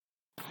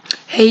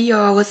Hey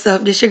y'all, what's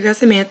up? This your girl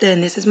Samantha,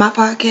 and this is my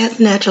podcast,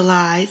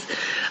 Naturalize.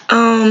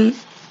 Um,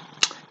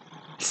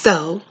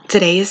 so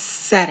today is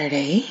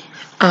Saturday,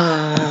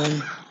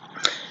 November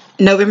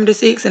the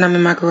 6th, and I'm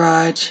in my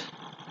garage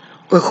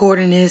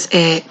recording this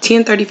at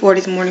 10:34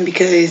 this morning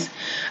because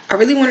I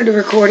really wanted to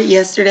record it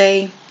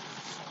yesterday,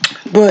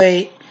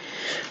 but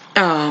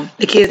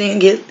the kids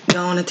didn't get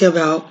going until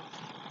about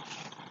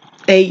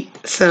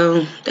 8.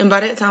 So, and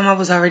by that time I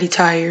was already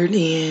tired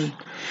and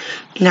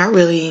not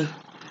really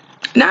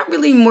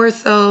more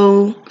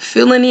so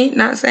feeling it,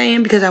 not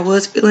saying because I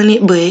was feeling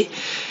it, but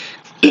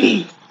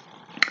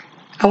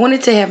I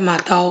wanted to have my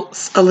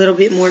thoughts a little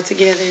bit more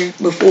together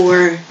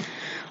before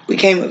we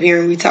came up here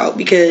and we talked,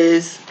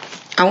 because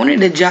I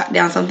wanted to jot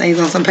down some things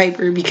on some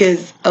paper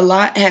because a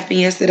lot happened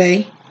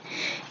yesterday,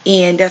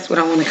 and that's what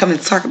I want to come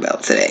and talk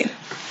about today.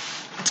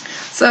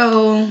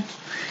 So,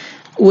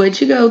 what'd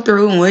you go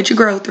through and what'd you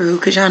grow through?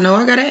 Because y'all know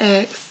I gotta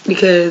ask,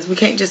 because we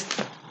can't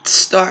just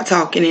start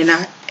talking and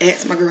I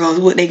ask my girls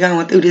what they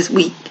going through this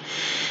week.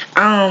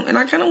 And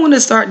I kind of want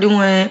to start doing,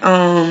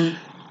 I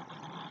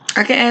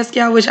can ask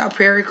y'all what y'all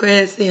prayer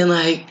requests and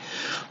like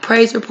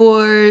praise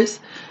reports.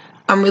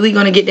 I'm really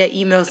going to get that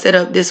email set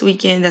up this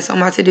weekend. That's on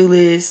my to-do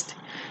list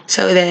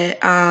so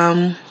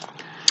that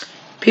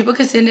people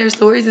can send their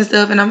stories and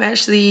stuff. And I'm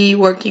actually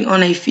working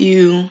on a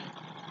few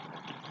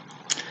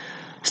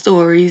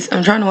stories.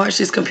 I'm trying to watch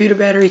this computer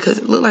battery because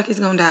it looked like it's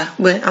going to die.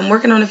 But I'm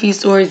working on a few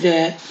stories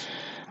that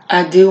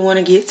I do want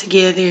to get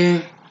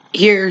together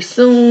here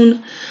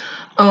soon.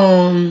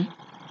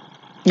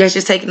 That's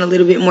just taking a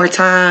little bit more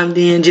time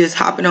than just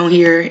hopping on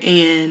here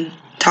and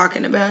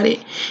talking about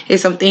it.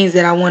 It's some things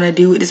that I want to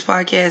do with this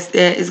podcast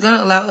that is going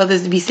to allow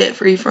others to be set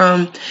free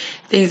from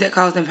things that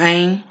cause them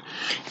pain.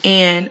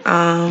 And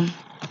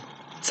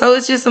so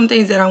it's just some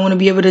things that I want to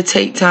be able to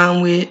take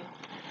time with.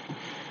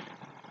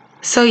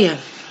 So yeah,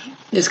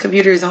 this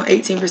computer is on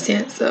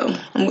 18%, so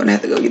I'm going to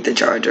have to go get the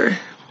charger.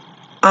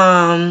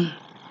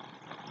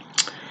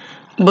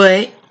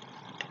 But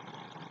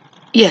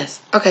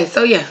yes, okay,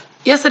 so yeah,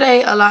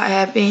 yesterday a lot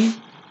happened,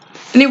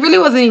 and it really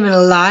wasn't even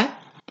a lot,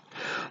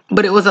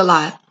 but it was a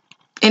lot.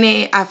 And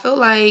I felt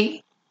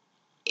like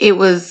it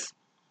was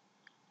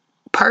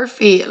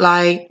perfect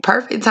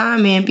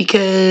timing,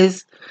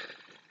 because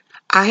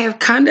I have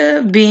I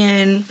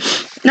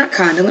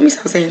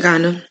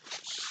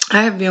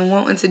have been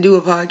wanting to do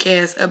a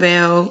podcast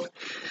about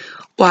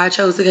why I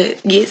chose to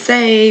get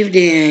saved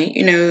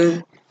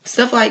and,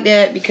 stuff like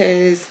that,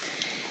 because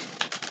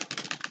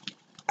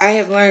I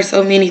have learned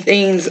so many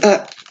things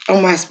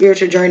on my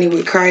spiritual journey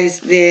with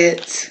Christ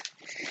that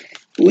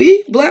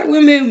we black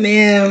women,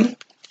 man,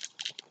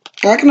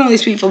 I can only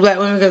speak for black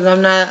women because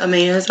I'm not a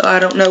man, so I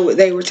don't know what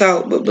they were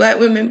taught. But black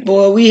women,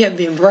 boy, we have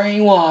been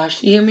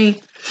brainwashed. You hear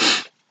me?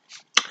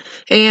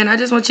 And I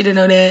just want you to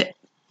know that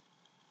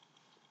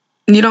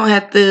you don't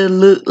have to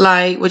look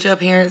like what your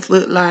parents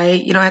look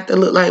like. You don't have to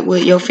look like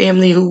what your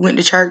family who went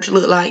to church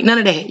look like. None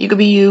of that. You could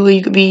be you, or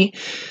you could be,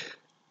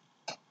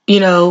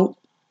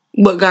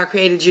 what God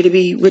created you to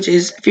be, which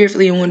is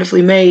fearfully and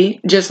wonderfully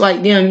made, just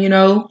like them,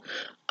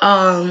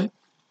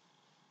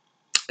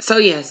 So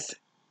yes,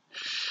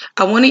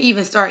 I want to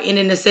even start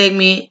ending the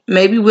segment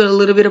maybe with a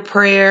little bit of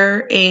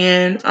prayer,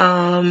 and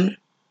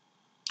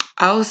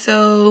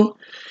also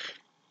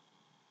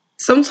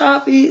some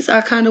topics I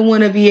kind of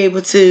want to be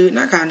able to,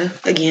 not kind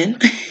of, again,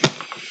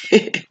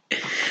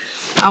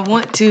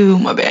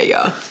 my bad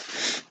y'all,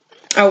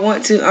 I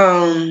want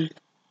to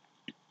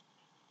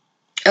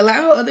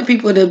allow other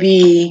people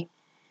to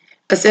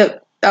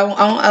I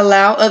won't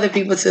allow other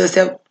people to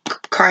accept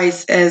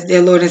Christ as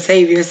their Lord and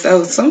Savior.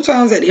 So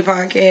sometimes at the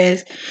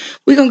podcast,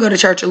 we're going to go to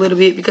church a little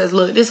bit because,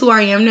 look, this is who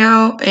I am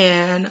now.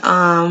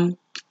 And,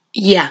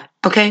 yeah,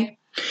 okay?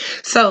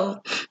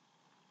 So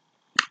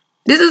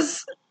this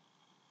is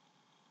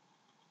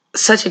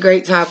such a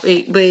great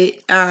topic,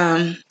 but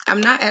I'm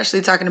not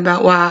actually talking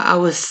about why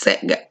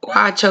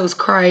I chose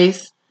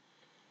Christ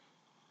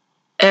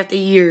after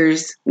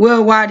years.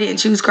 Well, why I didn't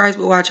choose Christ,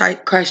 but why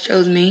Christ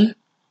chose me.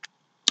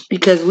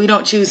 Because we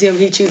don't choose him,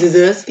 he chooses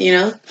us,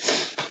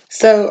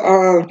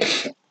 So,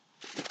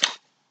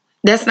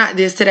 that's not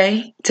this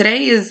today.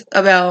 Today is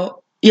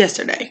about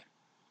yesterday.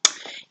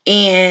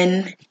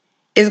 And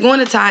it's going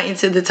to tie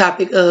into the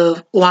topic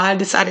of why I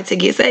decided to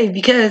get saved.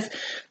 Because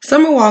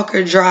Summer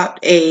Walker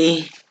dropped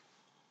a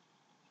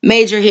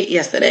major hit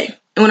yesterday.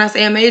 And when I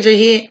say a major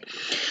hit,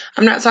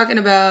 I'm not talking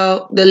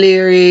about the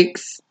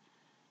lyrics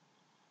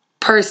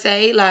per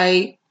se.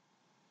 Like,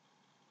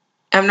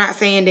 I'm not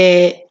saying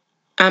that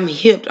I'm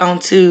hipped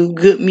onto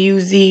good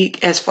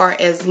music as far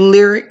as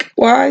lyric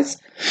wise.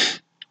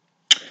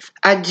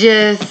 I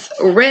just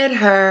read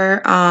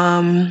her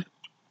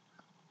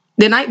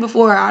the night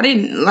before.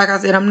 Like I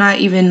said, I'm not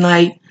even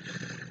like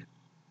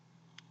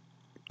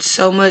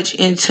so much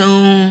in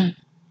tune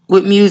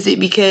with music,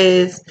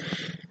 because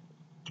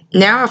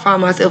now I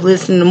find myself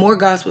listening to more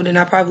gospel than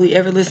I probably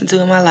ever listened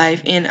to in my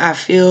life, and I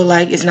feel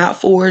like it's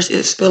not forced.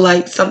 It's feel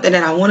like something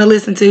that I want to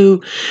listen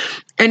to,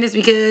 and it's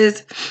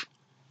because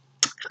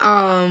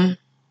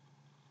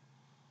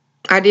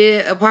I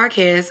did a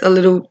podcast a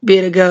little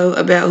bit ago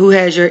about who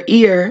has your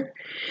ear,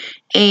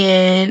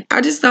 and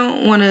I just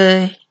don't want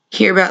to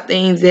hear about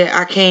things that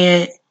I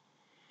can't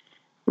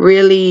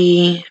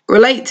really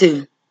relate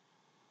to.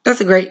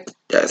 That's a great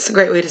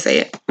way to say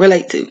it.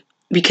 Relate to.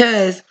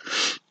 Because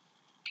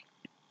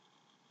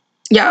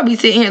y'all be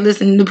sitting here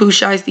listening to Pooh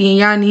Shiesty and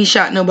y'all ain't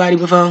shot nobody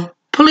before.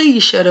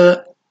 Please shut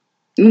up.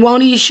 You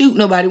won't even shoot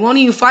nobody. Won't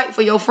even fight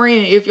for your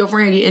friend if your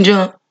friend getting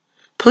jumped.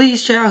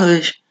 Please child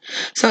hush.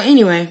 So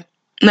anyway,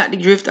 not to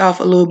drift off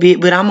a little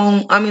bit, but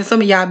I'm in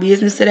some of y'all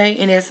business today,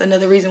 and that's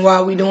another reason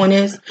why we doing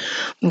this.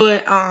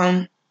 But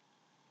I'm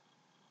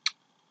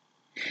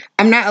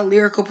not a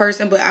lyrical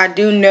person, but I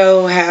do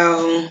know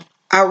how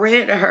I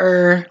read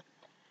her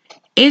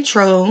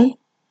intro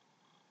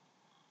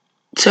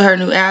to her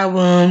new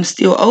album,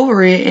 Still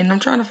Over It, and I'm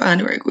trying to find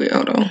it right quick.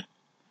 Hold on.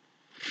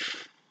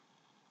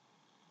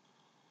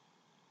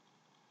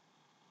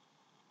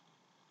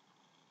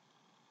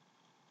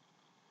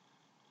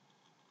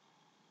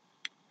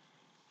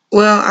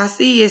 Well, I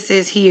see it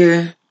says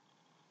here,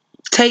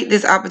 take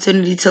this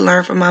opportunity to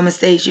learn from my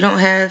mistakes. You don't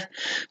have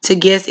to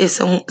guess if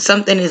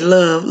something is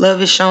love.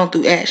 Love is shown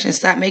through action.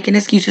 Stop making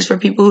excuses for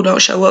people who don't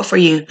show up for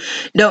you.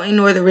 Don't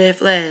ignore the red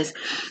flags.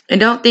 And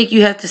don't think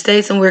you have to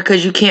stay somewhere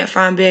because you can't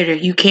find better.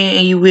 You can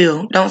and you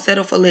will. Don't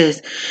settle for less.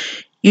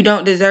 You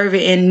don't deserve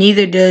it, and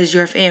neither does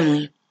your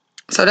family.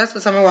 So that's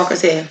what Summer Walker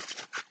said.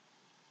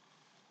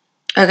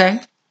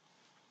 Okay.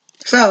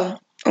 So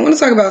I want to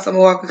talk about Summer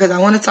Walker because I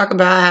want to talk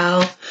about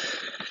how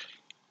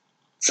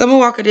Summer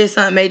Walker did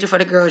something major for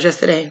the girls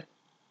yesterday.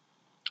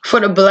 For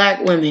the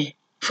black women.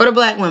 For the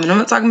black women. I'm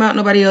not talking about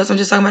nobody else. I'm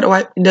just talking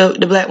about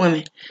the black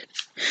women.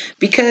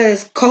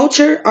 Because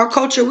our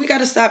culture, we got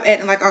to stop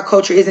acting like our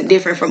culture isn't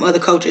different from other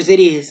cultures. It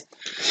is.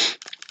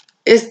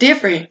 It's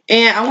different.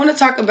 And I want to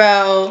talk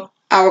about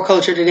our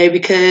culture today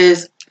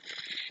because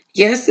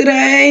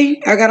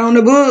yesterday I got on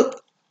the book.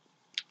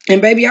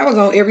 And baby, I was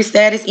on every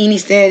status, any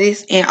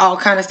status, and all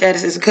kind of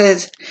statuses.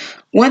 Because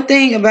one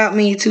thing about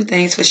me, two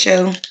things for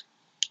sure.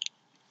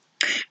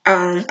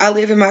 I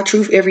live in my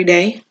truth every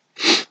day.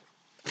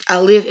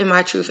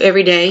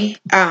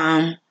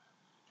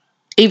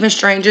 Even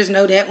strangers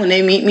know that when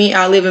they meet me,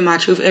 I live in my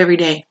truth every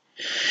day.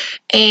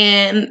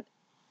 And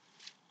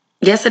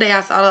yesterday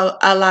I saw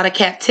a lot of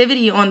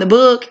captivity on the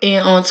book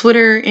and on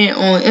Twitter and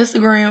on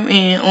Instagram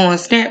and on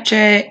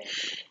Snapchat.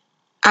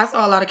 I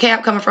saw a lot of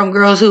cap coming from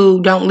girls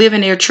who don't live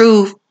in their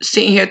truth,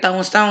 sitting here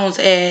throwing stones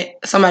at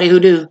somebody who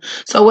do.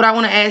 So what I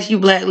want to ask you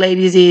black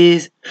ladies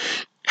is,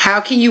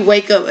 how can you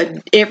wake up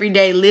every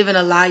day living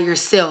a lie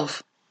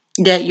yourself?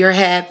 That you're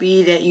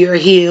happy, that you're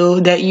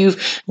healed, that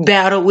you've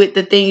battled with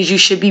the things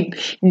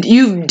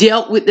you've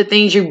dealt with the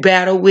things you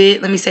battle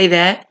with. Let me say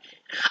that.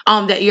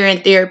 That you're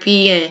in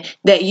therapy and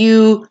that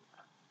you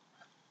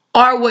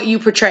are what you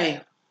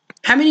portray.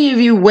 How many of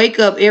you wake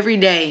up every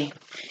day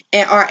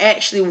and are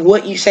actually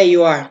what you say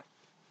you are?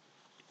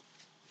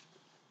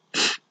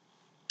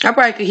 I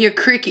probably could hear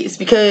crickets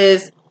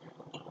because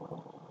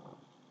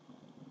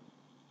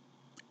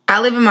I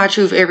live in my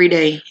truth every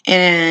day,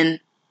 and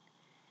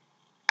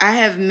I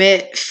have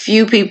met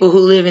few people who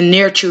live in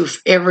their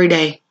truth every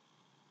day.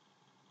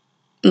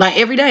 Like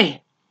every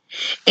day.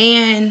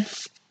 And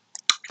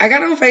I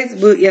got on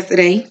Facebook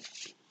yesterday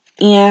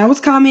and I was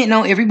commenting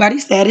on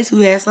everybody's status who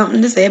had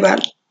something to say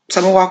about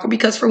Summer Walker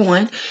because for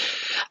one,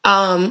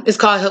 it's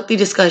called healthy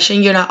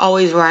discussion. You're not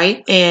always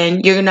right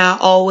and you're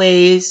not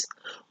always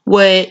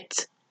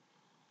what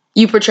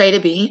you portray to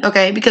be,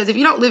 okay? Because if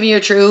you don't live in your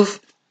truth,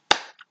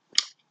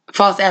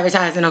 false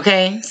advertising,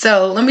 okay?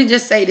 So let me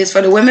just say this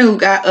for the women who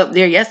got up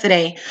there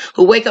yesterday,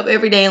 who wake up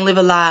every day and live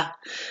a lie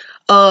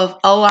of,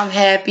 oh, I'm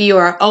happy,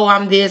 or oh,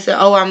 I'm this, or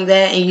oh, I'm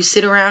that, and you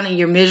sit around and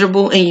you're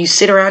miserable, and you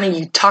sit around and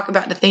you talk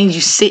about the things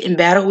you sit in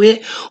battle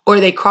with, or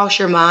they cross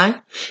your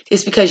mind.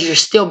 It's because you're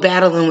still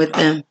battling with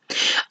them.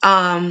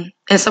 And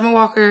Summer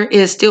Walker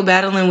is still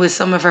battling with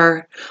some of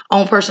her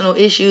own personal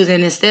issues,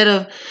 and instead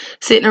of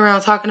sitting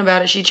around talking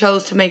about it, she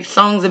chose to make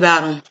songs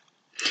about them.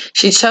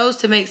 She chose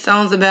to make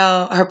songs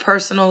about her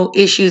personal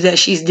issues that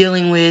she's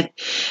dealing with.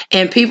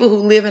 And people who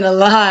live in a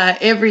lie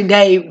every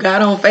day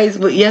got on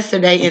Facebook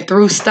yesterday and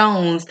threw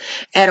stones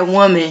at a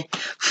woman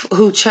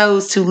who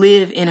chose to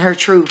live in her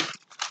truth.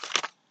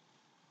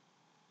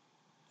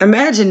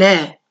 Imagine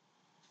that.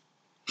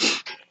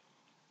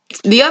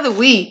 The other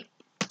week,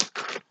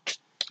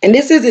 and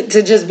this isn't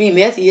to just be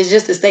messy, it's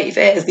just to stay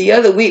fast. The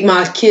other week,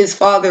 my kid's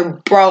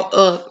father brought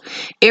up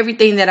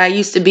everything that I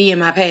used to be in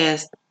my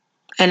past.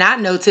 And I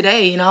know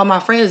today, and all my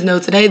friends know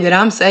today, that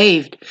I'm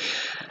saved.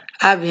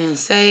 I've been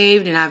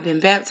saved and I've been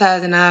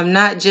baptized, and I'm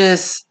not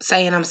just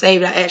saying I'm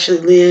saved. I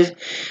actually live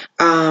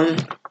a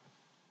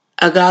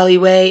godly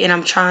way, and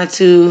I'm trying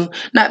to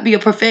not be a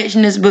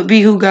perfectionist, but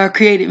be who God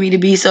created me to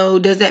be. So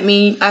does that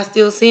mean I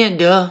still sin?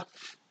 Duh.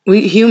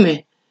 We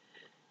human.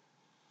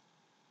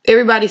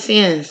 Everybody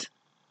sins.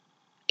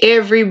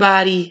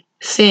 Everybody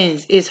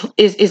sins.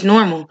 It's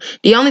normal.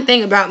 The only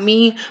thing about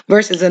me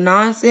versus a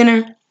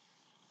non-saved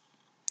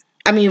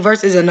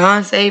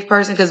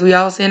person, because we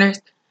all sinners,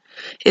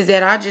 is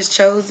that I just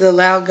chose to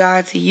allow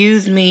God to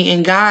use me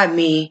and guide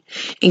me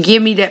and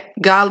give me that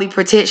godly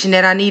protection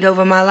that I need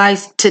over my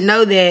life, to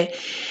know that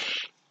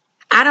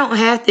I don't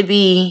have to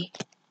be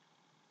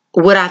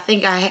what I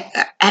think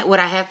what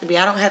I have to be.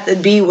 I don't have to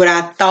be what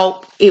I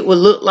thought it would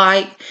look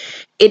like.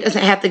 It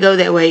doesn't have to go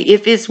that way.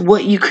 If it's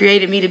what you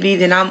created me to be,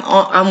 then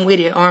I'm with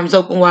it, arms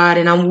open wide,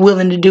 and I'm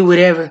willing to do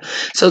whatever.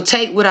 So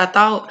take what I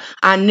thought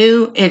I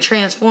knew and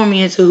transform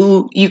me into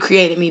who you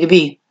created me to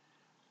be.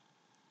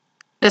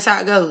 That's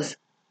how it goes.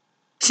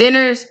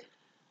 Sinners,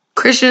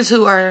 Christians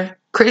who are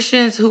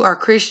Christians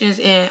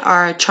and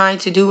are trying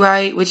to do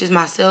right, which is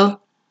myself.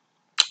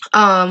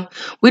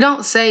 We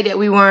don't say that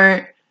we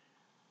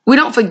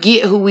don't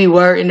forget who we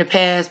were in the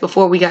past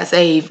before we got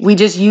saved. We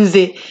just use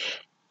it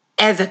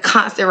as a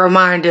constant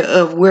reminder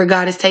of where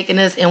God has taken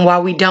us and why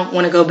we don't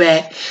want to go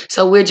back.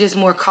 So we're just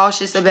more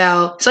cautious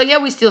about, so yeah,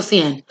 we still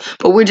sin,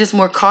 but we're just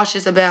more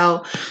cautious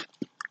about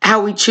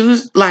how we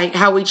choose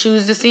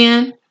to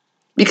sin,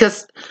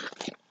 because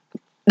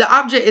the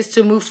object is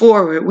to move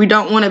forward. We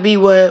don't want to be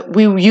what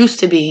we used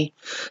to be.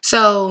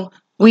 So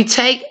we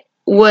take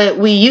what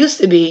we used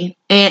to be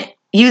and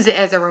use it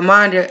as a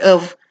reminder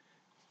of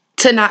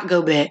to not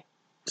go back.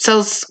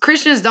 So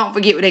Christians don't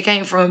forget where they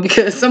came from,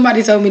 because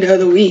somebody told me the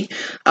other week,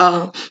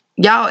 y'all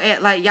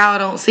act like y'all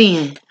don't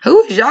sin.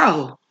 Who is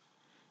y'all?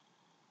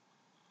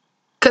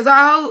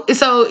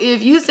 So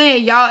if you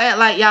saying y'all act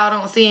like y'all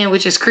don't sin,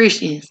 which is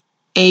Christians,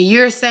 and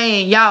you're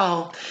saying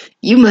y'all,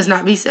 you must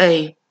not be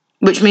saved.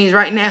 Which means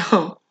right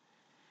now,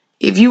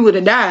 if you were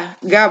to die,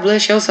 God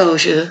bless your soul,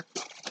 sure.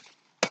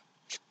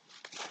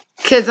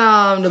 Because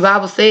the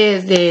Bible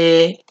says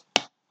that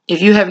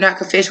if you have not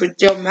confessed with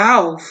your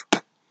mouth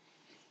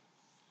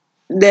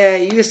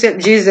that you accept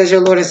Jesus as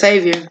your Lord and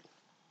Savior,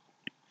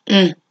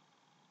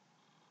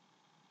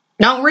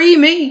 don't read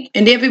me.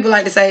 And then people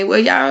like to say, well,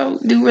 y'all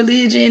do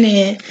religion,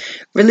 and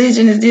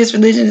religion is this,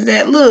 religion is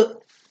that.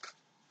 Look,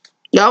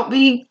 don't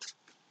be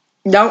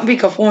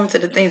conformed to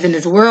the things in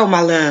this world,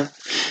 my love.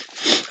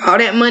 All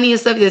that money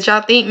and stuff that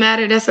y'all think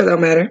matter, that stuff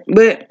don't matter.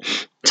 But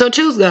so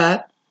choose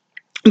God.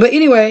 But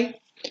anyway,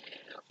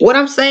 what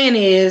I'm saying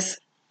is,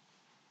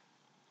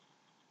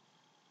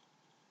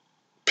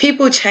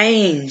 people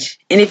change.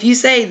 And if you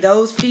say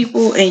those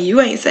people and you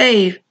ain't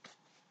saved,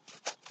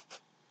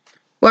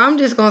 well, I'm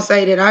just going to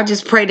say that I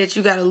just pray that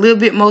you got a little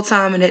bit more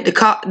time, and that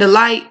the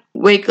light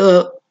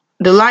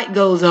the light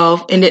goes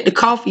off, and that the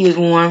coffee is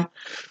warm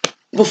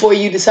before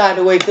you decide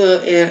to wake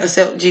up and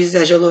accept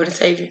Jesus as your Lord and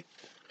Savior.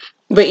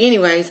 But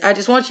anyways, I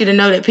just want you to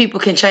know that people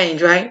can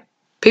change, right?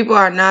 People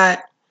are not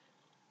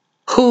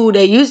who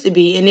they used to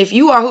be. And if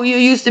you are who you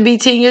used to be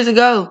 10 years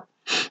ago,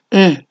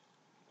 then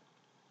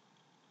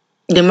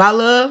my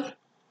love,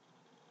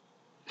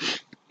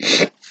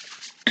 you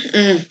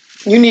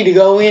need to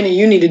go in and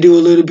you need to do a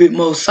little bit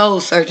more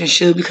soul searching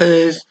shit,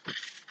 because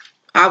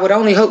I would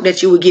only hope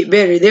that you would get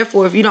better.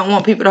 Therefore, if you don't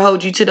want people to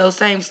hold you to those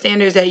same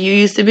standards that you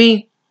used to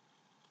be,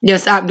 then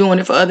stop doing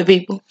it for other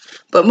people.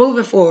 But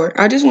moving forward,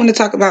 I just want to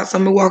talk about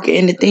Summer Walker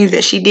and the things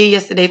that she did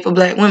yesterday for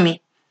Black women.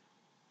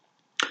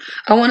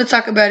 I want to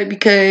talk about it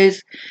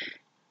because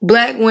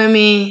Black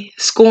women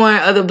scorn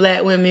other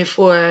Black women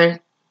for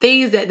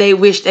things that they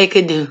wish they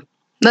could do.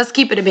 Let's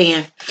keep it a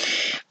band.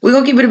 We're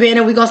going to keep it a band,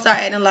 and we're going to start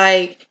acting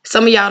like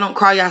some of y'all don't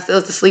cry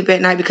yourselves to sleep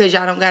at night because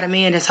y'all don't got a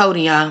man that's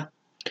holding y'all.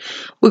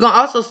 We're going to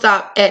also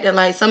stop acting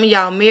like some of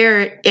y'all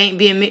ain't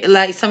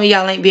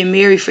been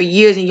married for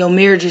years and your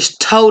marriage is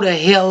tore the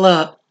hell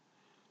up.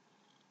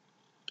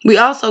 We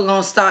also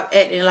going to stop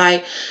acting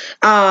like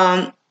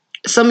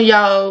some of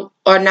y'all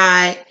are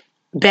not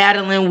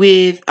battling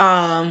with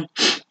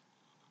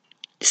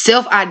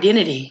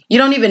self-identity. You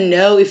don't even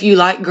know if you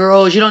like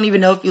girls. You don't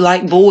even know if you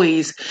like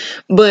boys.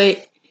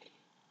 But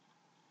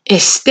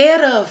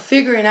instead of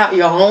figuring out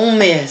your own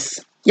mess,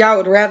 y'all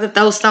would rather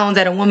throw stones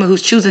at a woman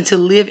who's choosing to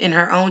live in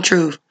her own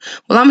truth.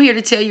 Well, I'm here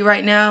to tell you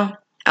right now,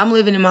 I'm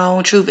living in my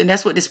own truth, and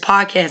that's what this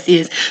podcast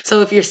is.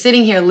 So if you're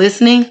sitting here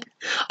listening,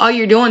 all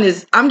you're doing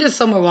is, I'm just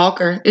Summer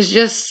Walker. It's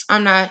just,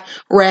 I'm not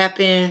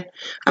rapping.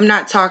 I'm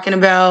not talking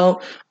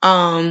about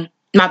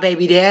my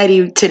baby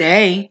daddy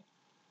today,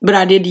 but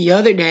I did the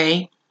other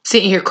day,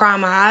 sitting here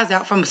crying my eyes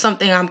out from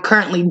something I'm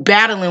currently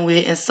battling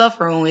with and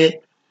suffering with.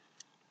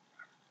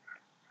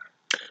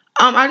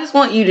 I just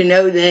want you to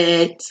know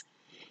that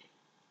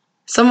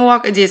Summer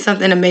Walker did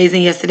something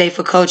amazing yesterday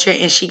for culture,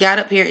 and she got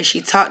up here and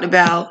she talked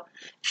about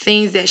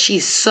things that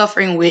she's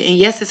suffering with. And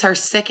yes, it's her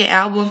second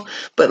album,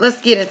 but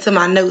let's get into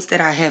my notes that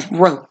I have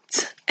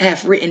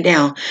written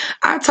down.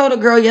 I told a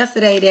girl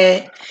yesterday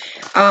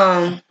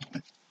that,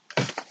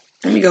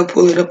 let me go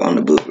pull it up on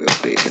the book real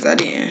quick, because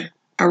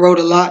I wrote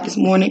a lot this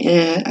morning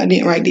and I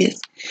didn't write this.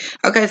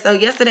 Okay, so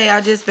yesterday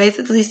I just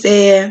basically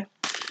said,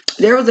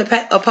 there was a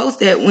post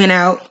that went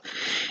out,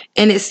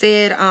 and it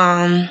said,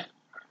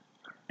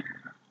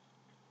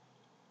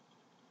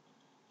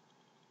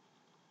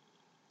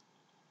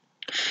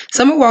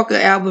 Summer Walker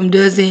album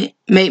doesn't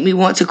make me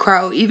want to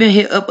cry or even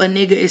hit up a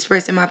nigga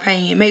expressing my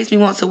pain. It makes me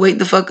want to wake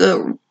the fuck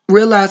up,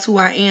 realize who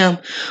I am,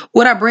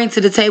 what I bring to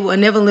the table,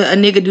 and never let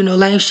a nigga do no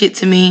lame shit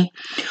to me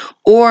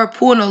or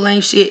pull no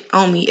lame shit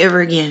on me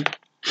ever again.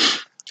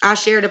 I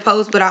shared the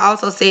post, but I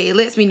also said it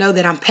lets me know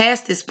that I'm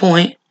past this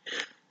point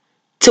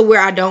to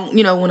where I don't,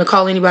 want to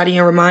call anybody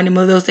and remind them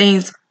of those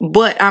things.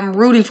 But I'm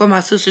rooting for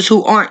my sisters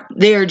who aren't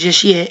there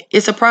just yet.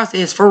 It's a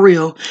process, for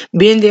real.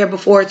 Been there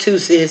before too,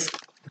 sis.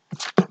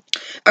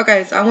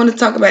 Okay, so I want to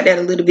talk about that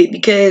a little bit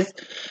because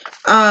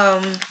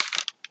I'm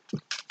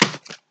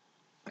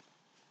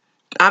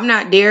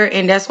not there,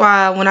 and that's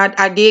why when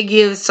I did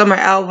give Summer's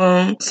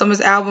album,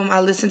 I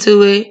listened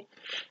to it,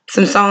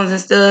 some songs and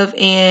stuff,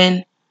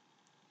 and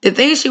the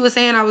things she was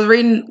saying, I was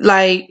reading,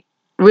 like,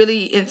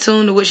 really in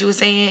tune to what she was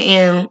saying,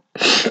 and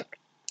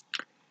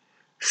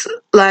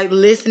like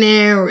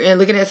listening and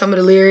looking at some of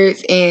the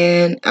lyrics,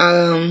 and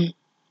I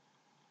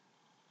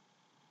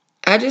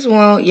just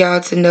want y'all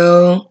to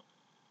know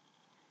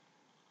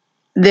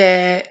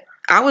that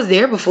I was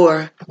there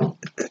before.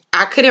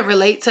 I couldn't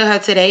relate to her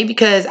today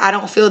because I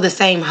don't feel the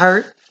same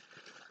hurt.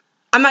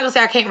 I'm not gonna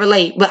say I can't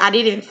relate, but I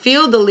didn't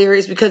feel the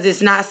lyrics because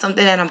it's not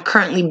something that I'm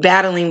currently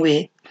battling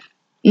with.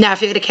 Now,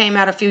 if it had came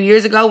out a few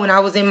years ago when I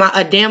was in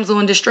a damsel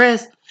in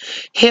distress,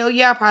 hell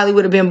yeah, I probably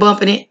would have been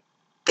bumping it.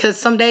 Because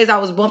some days I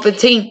was bumping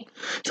Tink.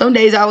 Some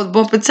days I was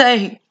bumping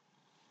Tank.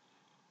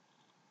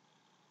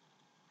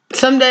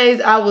 Some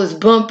days I was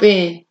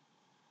bumping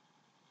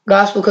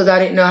gospel because I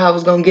didn't know how I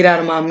was going to get out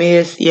of my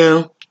mess,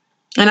 And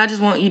I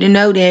just want you to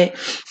know that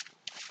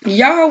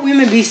y'all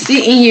women be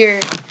sitting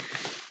here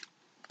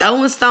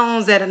throwing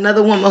stones at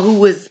another woman who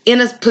was in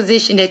a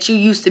position that you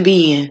used to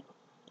be in.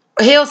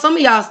 Hell, some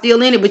of y'all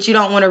still in it, but you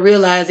don't want to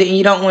realize it and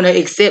you don't want to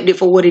accept it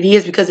for what it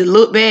is because it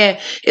looked bad.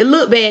 It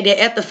looked bad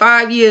that after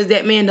 5 years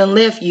that man done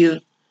left you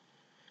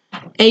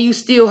and you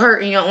still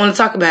hurt and you don't want to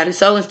talk about it.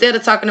 So instead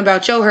of talking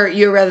about your hurt,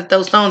 you'd rather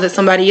throw stones at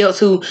somebody else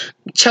who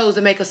chose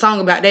to make a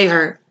song about their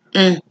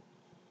hurt.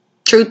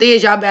 Truth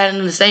is, y'all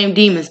battling the same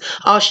demons.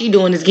 All she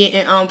doing is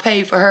getting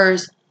paid for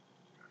hers.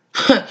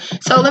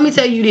 So let me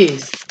tell you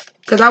this.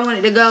 Because I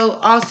wanted to go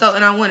also,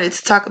 and I wanted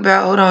to talk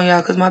about, hold on,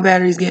 y'all, because my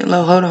battery's getting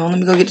low. Hold on, let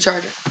me go get the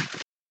charger.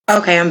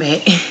 Okay, I'm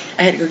back.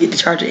 I had to go get the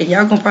charger. And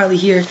y'all gonna probably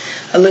hear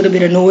a little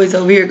bit of noise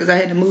over here because I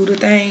had to move the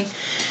thing.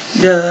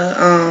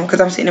 Because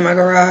I'm sitting in my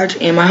garage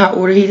and my hot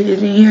water heater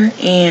is in here.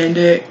 And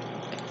the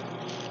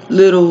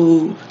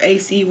little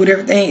AC,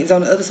 whatever thing, is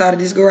on the other side of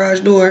this garage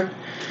door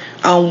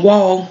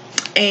wall.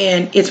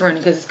 And it's running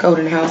because it's cold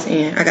in the house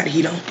and I got the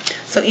heat on.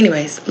 So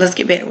anyways, let's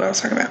get back to what I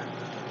was talking about.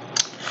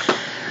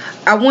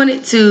 I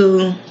wanted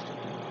to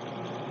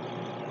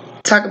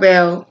talk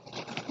about,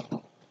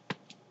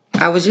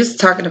 I was just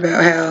talking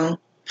about how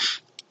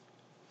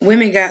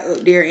women got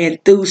up there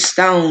and threw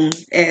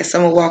stones at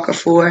Summer Walker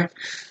for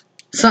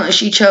something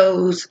she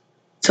chose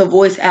to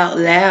voice out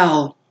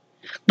loud.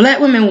 Black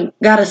women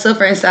gotta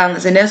suffer in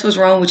silence, and that's what's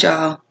wrong with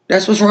y'all.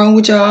 That's what's wrong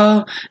with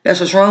y'all. That's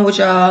what's wrong with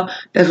y'all.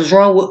 That's what's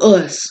wrong with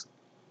us.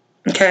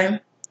 Okay?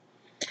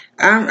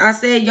 I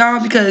said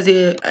y'all because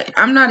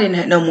I'm not in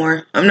that no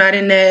more. I'm not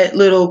in that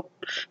little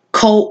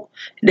cult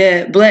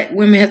that black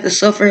women have to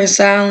suffer in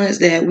silence,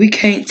 that we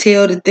can't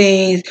tell the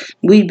things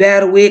we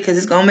battle with because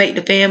it's going to make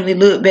the family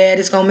look bad.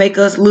 It's going to make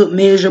us look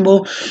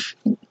miserable.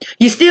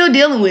 You're still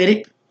dealing with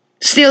it.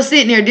 Still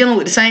sitting there dealing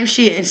with the same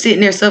shit and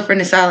sitting there suffering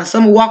in silence.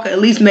 Summer Walker at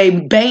least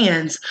made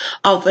bands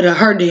off of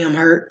her damn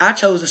hurt. I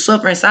chose to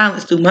suffer in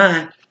silence through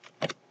mine.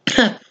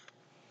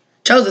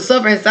 Chose to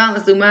suffer in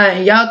silence through mine.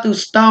 And y'all threw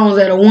stones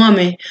at a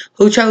woman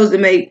who chose to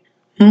make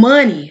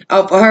money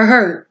off of her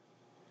hurt.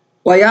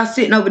 While y'all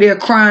sitting over there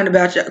crying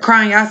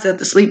yourself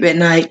to sleep at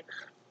night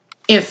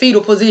in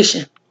fetal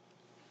position.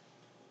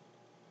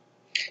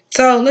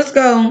 So let's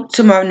go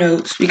to my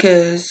notes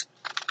because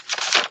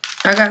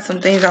I got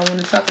some things I want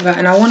to talk about.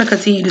 And I want to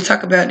continue to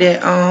talk about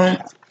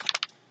that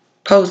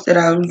post that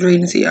I was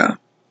reading to y'all.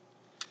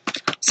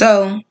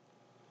 So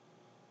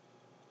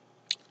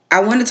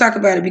I want to talk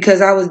about it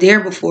because I was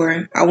there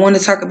before. I want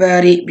to talk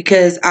about it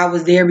because I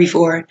was there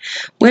before.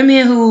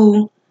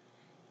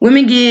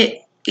 Women get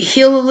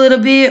heal a little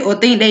bit or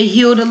think they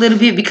healed a little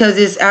bit because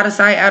it's out of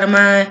sight, out of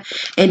mind.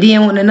 And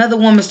then when another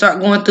woman start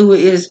going through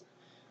it,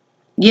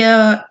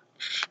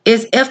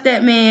 it's F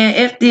that man,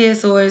 F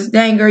this, or it's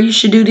dang girl, you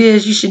should do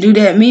this, you should do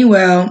that.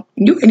 Meanwhile,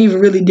 you ain't even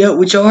really dealt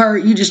with your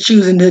hurt. You just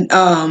choosing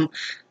to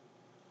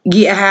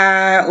get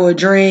high or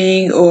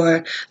drink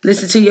or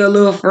listen to your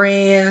little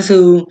friends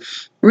who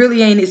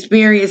really ain't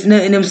experienced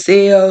nothing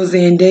themselves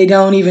and they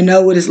don't even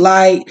know what it's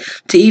like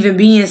to even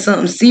be in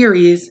something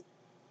serious.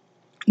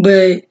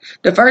 But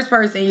the first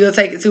person you'll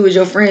take it to is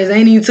your friends. They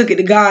ain't even took it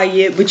to God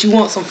yet, but you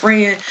want some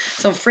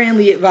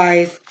friendly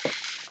advice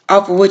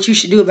off of what you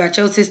should do about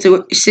your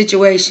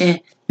situation.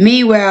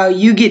 Meanwhile,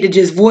 you get to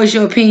just voice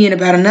your opinion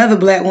about another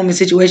black woman's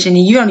situation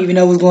and you don't even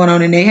know what's going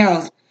on in their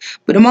house.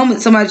 But the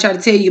moment somebody try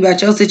to tell you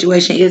about your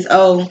situation is,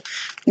 oh,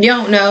 you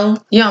don't know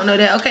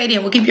that. Okay,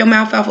 then we'll keep your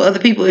mouth out for other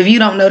people if you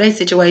don't know their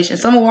situation.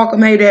 Summer Walker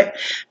made that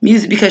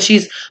music because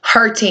she's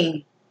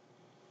hurting.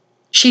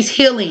 She's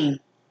healing.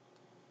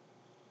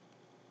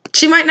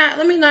 She might not,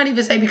 let me not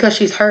even say because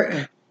she's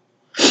hurting.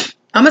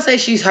 I'm going to say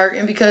she's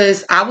hurting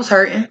because I was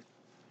hurting.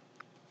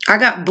 I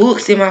got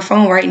books in my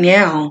phone right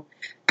now.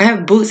 I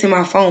have books in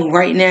my phone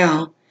right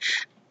now.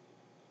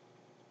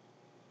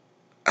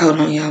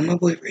 Hold on, y'all. My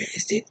boyfriend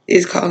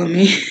is calling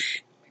me.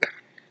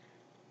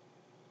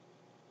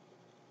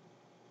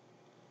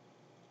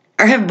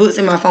 I have books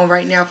in my phone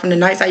right now from the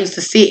nights I used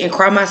to sit and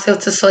cry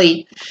myself to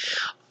sleep,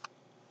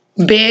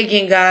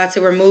 begging God to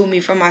remove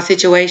me from my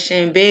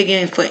situation,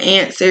 begging for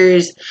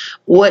answers.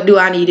 What do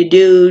I need to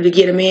do to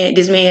get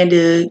this man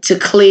to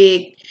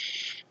click?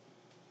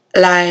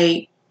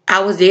 Like, I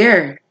was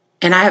there.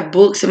 And I have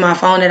books in my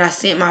phone that I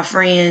sent my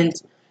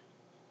friends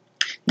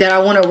that I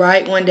want to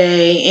write one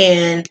day.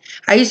 And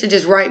I used to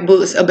just write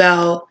books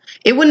about,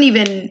 it wouldn't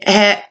even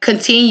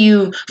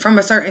continue from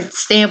a certain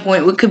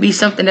standpoint. It could be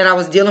something that I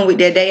was dealing with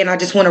that day, and I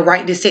just want to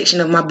write this section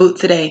of my book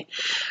today.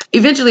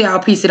 Eventually, I'll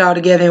piece it all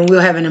together and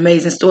we'll have an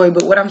amazing story.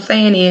 But what I'm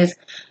saying is,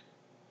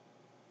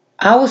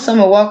 I was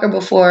Summer Walker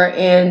before,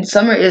 and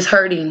Summer is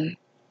hurting.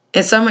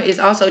 And Summer is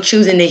also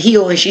choosing to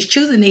heal. And she's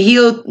choosing to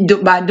heal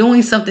by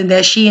doing something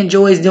that she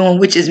enjoys doing,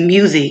 which is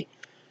music.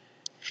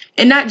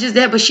 And not just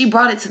that, but she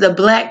brought it to the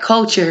Black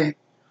culture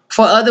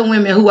for other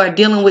women who are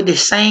dealing with the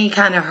same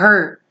kind of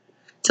hurt.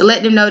 To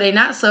let them know they're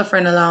not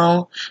suffering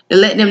alone. To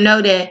let them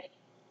know that,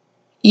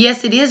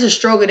 yes, it is a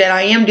struggle that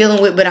I am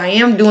dealing with, but I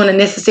am doing the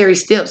necessary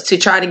steps to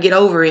try to get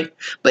over it.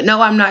 But no,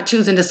 I'm not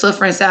choosing to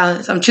suffer in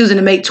silence. I'm choosing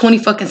to make 20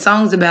 fucking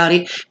songs about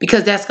it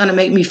because that's going to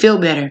make me feel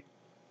better.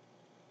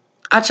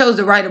 I chose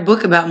to write a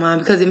book about mine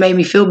because it made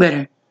me feel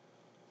better.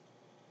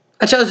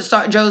 I chose to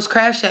start Joe's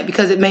Craft Shack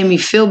because it made me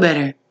feel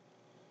better.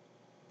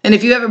 And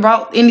if you ever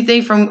bought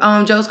anything from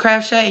Joe's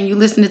Craft Shack and you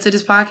listening to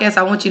this podcast,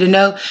 I want you to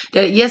know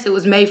that, yes, it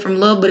was made from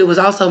love, but it was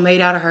also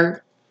made out of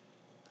hurt.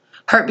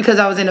 Hurt because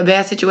I was in a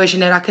bad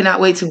situation that I could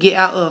not wait to get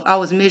out of. I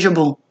was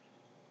miserable.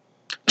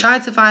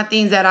 Trying to find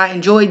things that I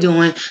enjoy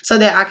doing so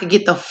that I could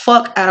get the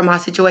fuck out of my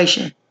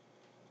situation.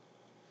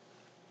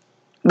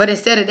 But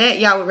instead of that,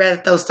 y'all would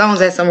rather throw stones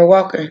at Summer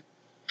Walker.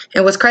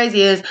 And what's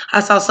crazy is I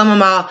saw some of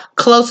my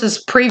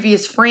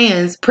previous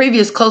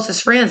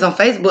closest friends on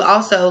Facebook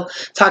also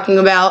talking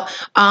about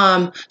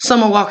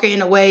Summer Walker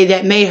in a way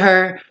that made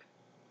her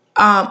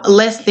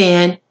less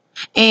than.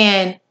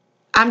 And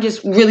I'm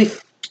just really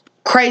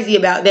crazy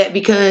about that,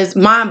 because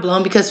mind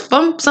blown, because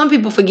some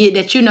people forget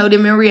that you know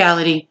them in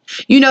reality.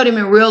 You know them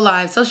in real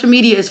life. Social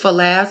media is for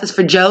laughs, it's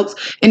for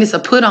jokes, and it's a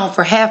put on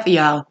for half of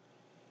y'all.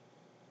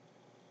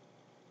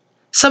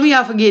 Some of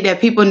y'all forget that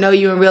people know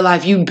you in real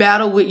life. You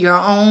battle with your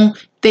own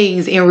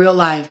things in real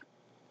life.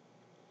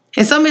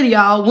 And some of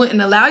y'all wouldn't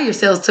allow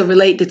yourselves to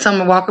relate to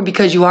Summer Walker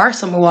because you are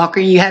Summer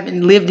Walker and you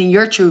haven't lived in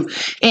your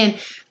truth. And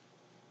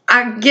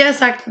I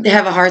guess I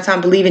have a hard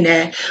time believing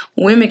that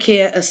women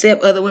can't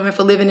accept other women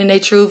for living in their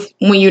truth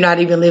when you're not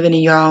even living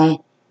in your own.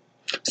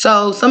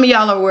 So some of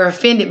y'all were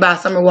offended by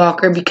Summer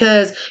Walker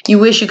because you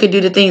wish you could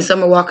do the things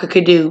Summer Walker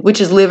could do, which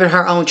is living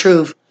her own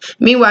truth.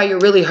 Meanwhile, you're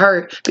really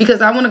hurt,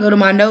 because I want to go to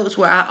my notes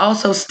where I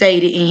also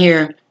stated in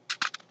here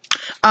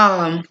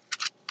that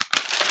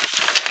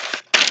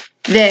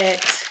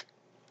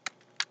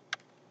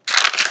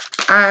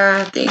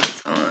I think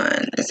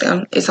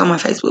it's on my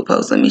Facebook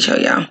post. Let me show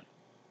y'all.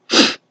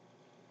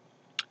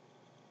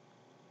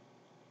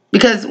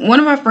 Because one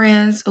of my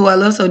friends who I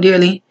love so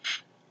dearly,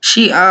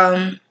 she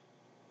put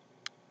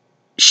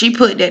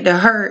that the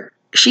hurt,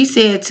 she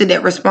said to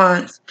that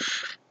response,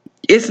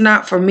 it's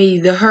not for me.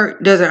 The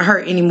hurt doesn't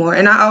hurt anymore.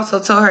 And I also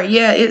told her,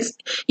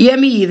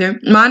 me either.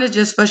 Mine is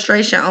just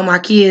frustration on my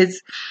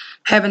kids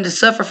having to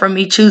suffer from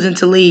me choosing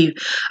to leave.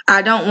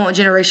 I don't want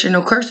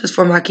generational curses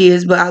for my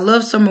kids, but I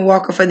love Summer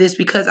Walker for this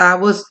because I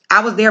was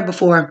there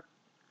before.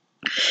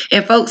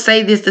 And folks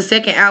say this the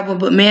second album,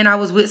 but man, I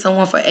was with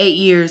someone for 8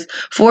 years.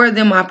 4 of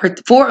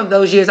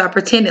those years I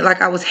pretended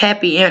like I was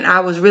happy, and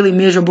I was really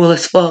miserable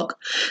as fuck.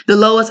 The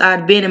lowest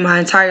I'd been in my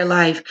entire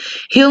life.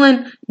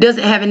 Healing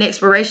doesn't have an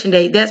expiration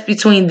date. That's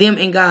between them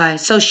and God.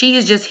 So she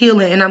is just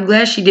healing, and I'm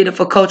glad she did it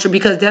for culture,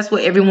 because that's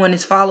what everyone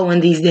is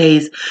following these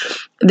days.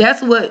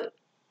 That's what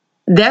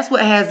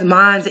has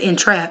minds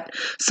entrapped,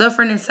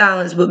 suffering in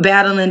silence, but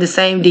battling the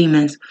same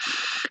demons.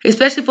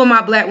 Especially for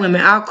my Black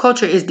women, our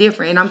culture is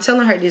different, and I'm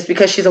telling her this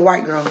because she's a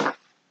white girl.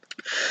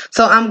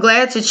 So I'm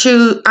glad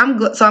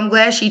I'm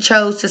glad she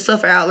chose to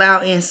suffer out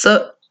loud and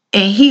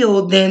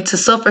heal than to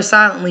suffer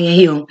silently and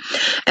heal.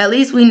 At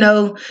least we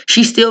know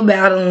she's still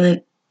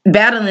battling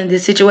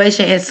this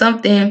situation, and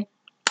something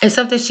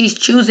she's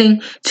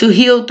choosing to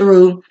heal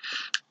through.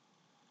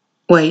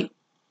 Wait.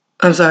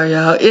 I'm sorry,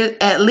 y'all.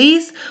 At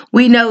least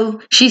we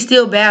know she's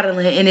still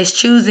battling and is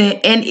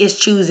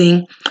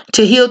choosing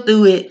to heal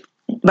through it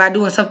by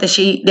doing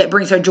something that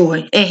brings her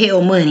joy and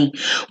hell, money.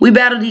 We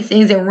battle these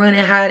things and run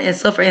and hide and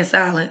suffer in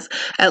silence.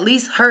 At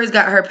least hers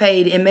got her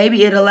paid, and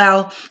maybe it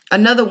allow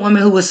another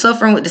woman who was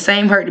suffering with the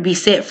same hurt to be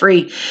set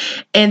free.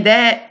 And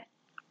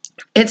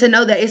to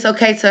know that it's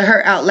okay to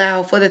hurt out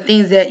loud for the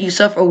things that you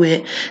suffer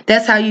with.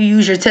 That's how you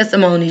use your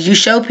testimonies. You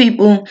show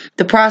people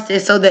the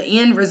process so the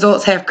end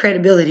results have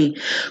credibility.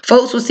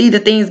 Folks will see the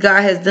things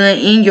God has done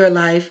in your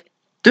life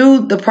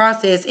through the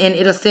process, and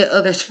it'll set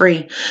others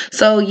free.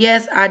 So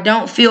yes, I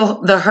don't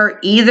feel the hurt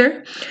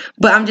either,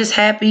 but I'm just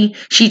happy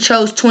she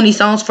chose 20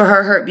 songs for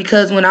her hurt,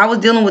 because when I was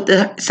dealing with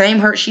the same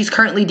hurt she's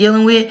currently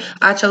dealing with,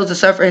 I chose to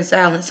suffer in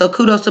silence. So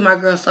kudos to my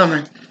girl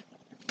Summer.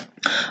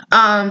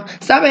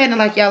 Stop acting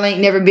like y'all ain't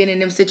never been in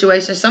them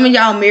situations. Some of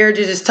y'all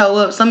marriages is toe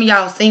up. Some of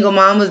y'all single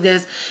mamas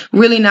that's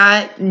really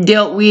not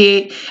dealt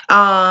with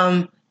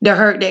the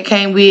hurt that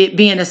came with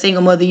being a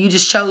single mother. You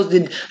just chose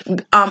to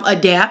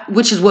adapt,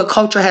 which is what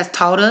culture has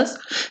taught us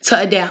to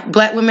adapt.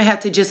 Black women have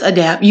to just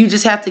adapt. You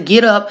just have to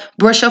get up,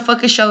 brush your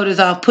fucking shoulders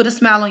off, put a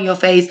smile on your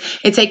face,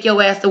 and take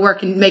your ass to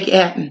work and make it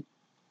happen.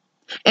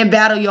 And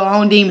battle your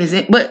own demons.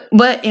 But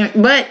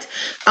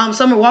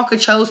Summer Walker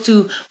chose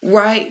to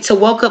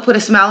woke up, put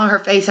a smile on her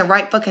face, and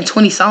write fucking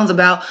 20 songs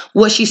about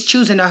what she's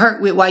choosing to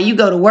hurt with, while you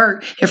go to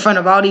work in front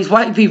of all these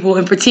white people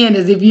and pretend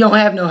as if you don't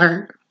have no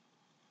hurt.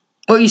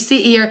 Or you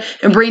sit here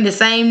and bring the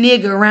same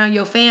nigga around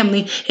your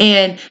family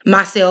and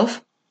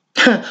myself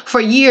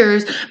for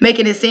years,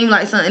 making it seem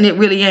like something it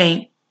really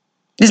ain't.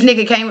 This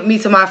nigga came with me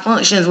to my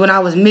functions when I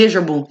was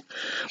miserable.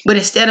 But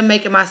instead of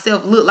making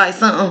myself look like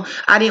something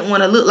I didn't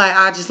want to look like,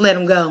 I just let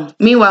him go.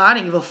 Meanwhile, I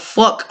didn't give a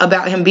fuck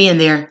about him being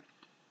there.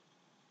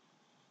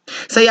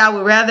 So y'all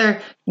would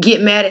rather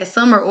get mad at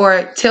Summer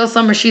or tell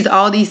Summer she's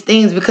all these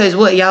things because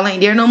what, y'all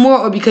ain't there no more,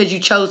 or because you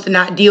chose to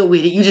not deal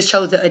with it? You just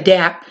chose to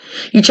adapt.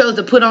 You chose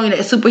to put on that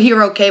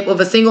superhero cape of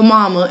a single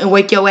mama and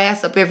wake your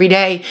ass up every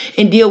day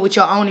and deal with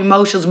your own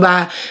emotions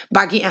by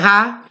getting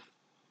high.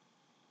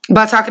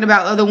 By talking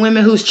about other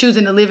women who's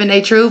choosing to live in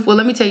their truth. Well,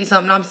 let me tell you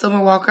something. I'm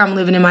Summer Walker. I'm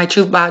living in my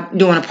truth by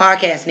doing a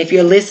podcast. And if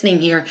you're listening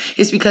here,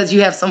 it's because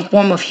you have some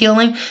form of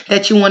healing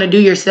that you want to do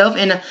yourself.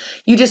 And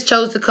you just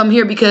chose to come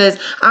here because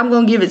I'm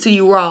going to give it to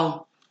you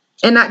raw.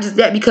 And not just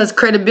that, because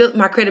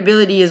my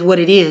credibility is what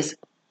it is.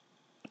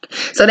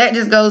 So that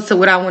just goes to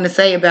what I want to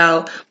say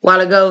about a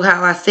while ago,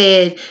 how I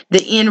said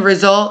the end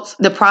results,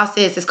 the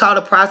process is called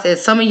a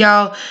process. Some of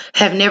y'all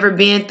have never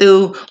been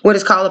through what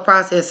is called a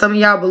process. Some of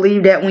y'all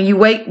believe that when you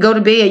go to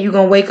bed, you're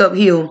going to wake up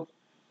healed.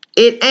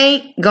 It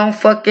ain't going to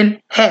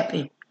fucking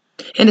happen.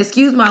 And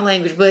excuse my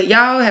language, but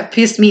y'all have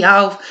pissed me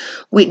off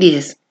with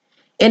this.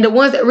 And the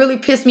ones that really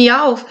piss me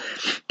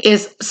off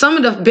is some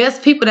of the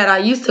best people that I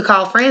used to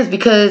call friends,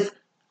 because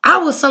I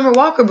was Summer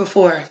Walker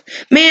before.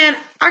 Man,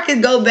 I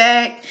could go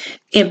back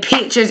in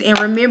pictures and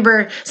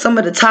remember some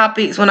of the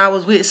topics when I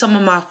was with some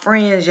of my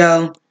friends,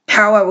 yo.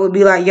 How I would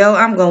be like, yo,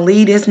 I'm going to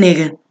leave this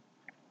nigga.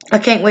 I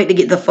can't wait to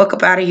get the fuck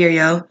up out of here,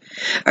 yo.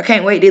 I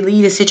can't wait to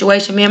leave this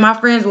situation. Man, my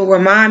friends will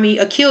remind me.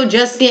 Akil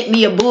just sent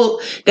me a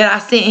book that I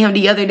sent him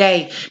the other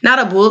day. Not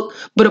a book,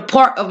 but a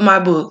part of my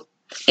book.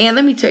 And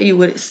let me tell you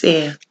what it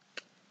said.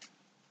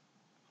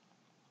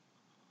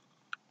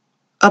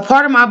 A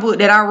part of my book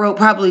that I wrote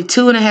probably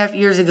 2.5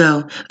 years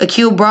ago.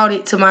 Akil brought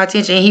it to my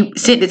attention and he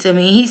sent it to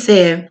me. And he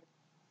said,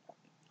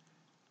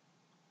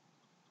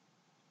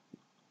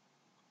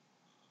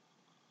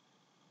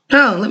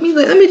 oh, let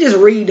me just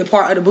read the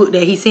part of the book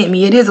that he sent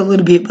me. It is a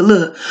little bit, but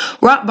look.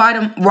 Rock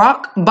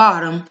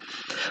bottom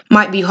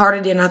might be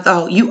harder than I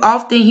thought. You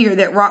often hear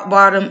that rock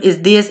bottom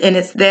is this and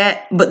it's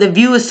that, but the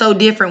view is so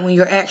different when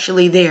you're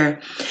actually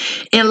there.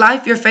 In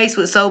life, you're faced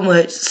with so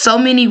much, so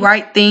many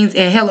right things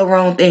and hella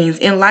wrong things.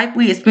 In life,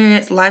 we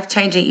experience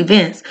life-changing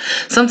events.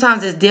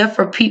 Sometimes it's death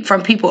from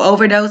people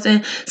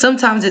overdosing.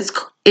 Sometimes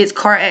it's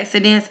car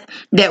accidents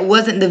that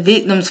wasn't the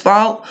victim's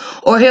fault,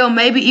 or hell,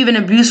 maybe even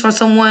abuse from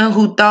someone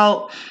who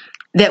thought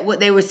that what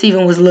they were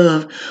receiving was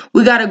love.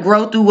 We gotta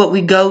grow through what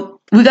we go.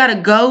 We gotta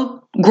grow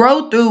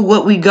through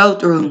what we go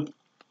through.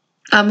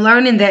 I'm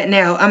learning that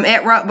now. I'm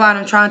at rock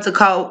bottom trying to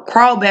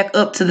crawl back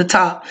up to the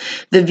top.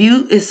 The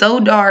view is so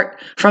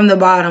dark from the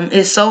bottom.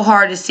 It's so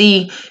hard to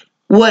see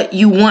what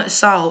you once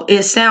saw.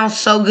 It sounds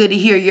so good to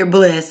hear you're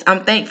blessed.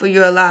 I'm thankful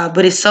you're alive,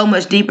 but it's so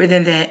much deeper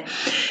than that.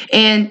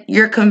 And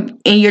you're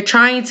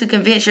trying to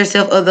convince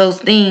yourself of those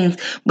things,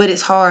 but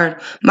it's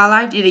hard. My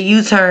life did a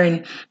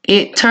U-turn.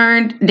 It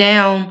turned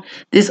down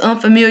this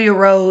unfamiliar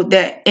road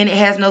and it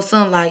has no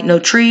sunlight, no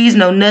trees,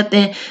 no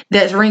nothing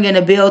that's ringing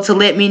a bell to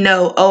let me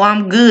know, oh,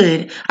 I'm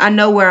good. I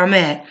know where I'm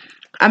at.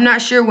 I'm not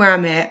sure where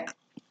I'm at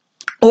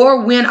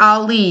or when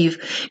I'll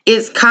leave.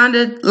 It's kind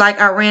of like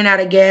I ran out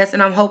of gas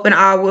and I'm hoping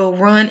I will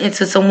run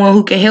into someone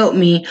who can help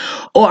me,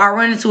 or I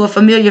run into a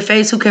familiar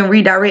face who can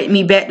redirect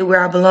me back to where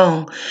I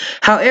belong.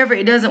 However,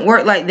 it doesn't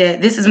work like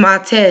that. This is my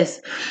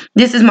test.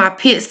 This is my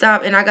pit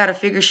stop and I got to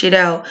figure shit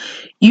out.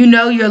 You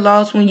know you're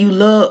lost when you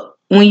love.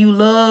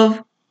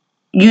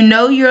 You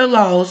know you're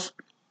lost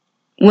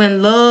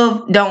when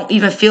love don't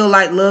even feel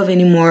like love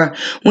anymore.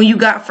 When you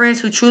got friends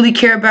who truly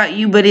care about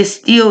you, but it's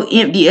still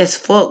empty as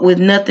fuck with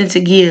nothing to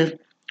give.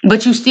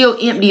 But you still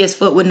empty as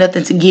fuck with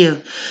nothing to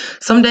give.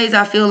 Some days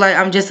I feel like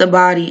I'm just a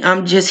body.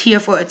 I'm just here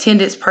for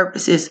attendance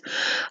purposes.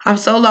 I'm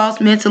so lost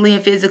mentally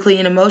and physically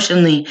and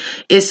emotionally.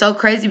 It's so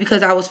crazy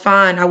because I was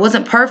fine. I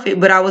wasn't perfect,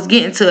 but I was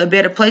getting to a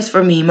better place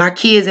for me, my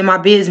kids, and my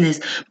business.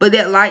 But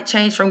that light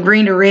changed from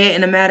green to red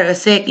in a matter of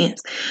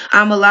seconds.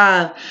 I'm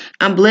alive.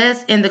 I'm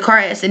blessed, and the car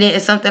accident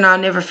is something I'll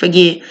never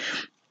forget.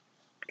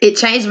 It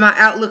changed my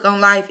outlook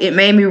on life. It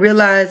made me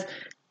realize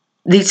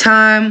the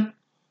time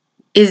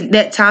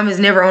time is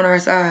never on our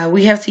side.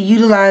 We have to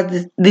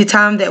utilize the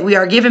time that we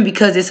are given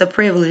because it's a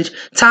privilege.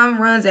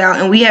 Time runs out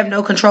and we have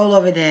no control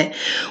over that.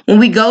 When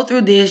we go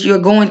through this, you're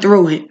going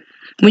through it.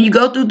 When you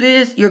go through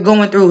this, you're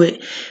going through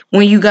it.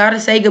 When you gotta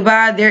say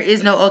goodbye, there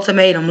is no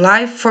ultimatum.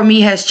 Life for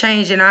me has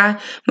changed, and I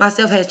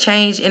myself has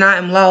changed, and I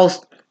am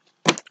lost.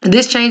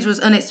 This change was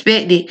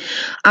unexpected.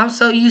 I'm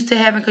so used to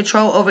having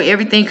control over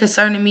everything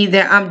concerning me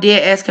that I'm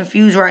dead ass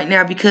confused right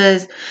now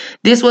because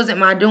this wasn't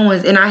my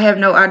doings and I have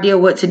no idea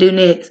what to do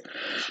next.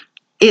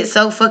 It's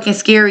so fucking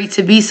scary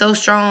to be so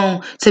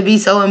strong, to be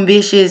so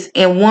ambitious,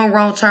 and one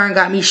wrong turn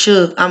got me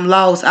shook. I'm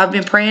lost. I've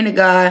been praying to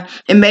God,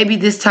 and maybe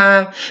this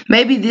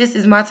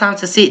is my time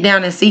to sit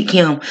down and seek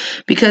Him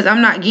because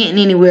I'm not getting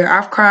anywhere.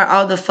 I've cried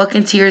all the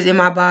fucking tears in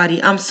my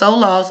body. I'm so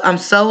lost,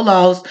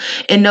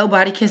 and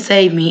nobody can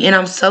save me, and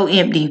I'm so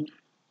empty.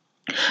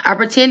 I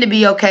pretend to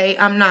be okay.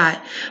 I'm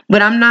not.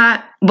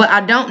 But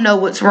I don't know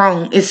what's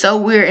wrong. It's so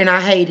weird and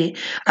I hate it.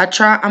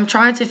 I'm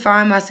trying to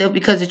find myself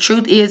because the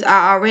truth is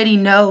I already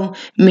know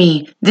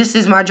me. This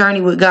is my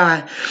journey with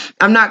God.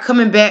 I'm not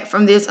coming back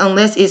from this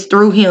unless it's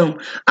through Him.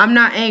 I'm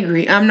not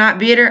angry. I'm not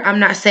bitter. I'm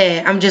not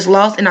sad. I'm just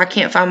lost and I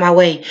can't find my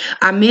way.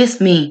 I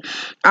miss me.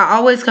 I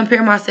always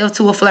compare myself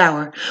to a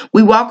flower.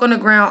 We walk on the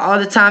ground all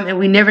the time and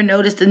we never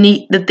notice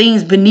the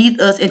things beneath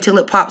us until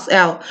it pops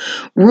out.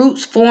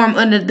 Roots form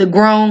under the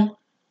grown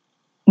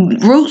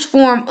Roots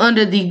form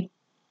under the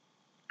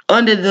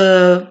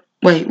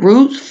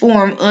roots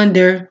form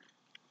under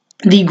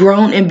the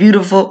grown and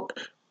beautiful.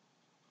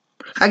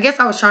 I guess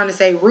I was trying to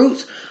say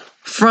roots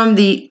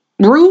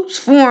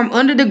form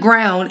under the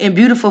ground and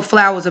beautiful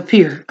flowers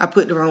appear. I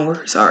put the wrong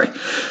word, sorry.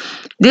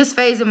 This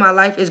phase of my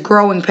life is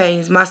growing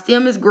pains. My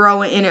stem is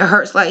growing and it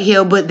hurts like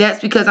hell, but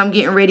that's because I'm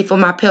getting ready for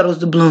my petals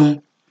to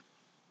bloom.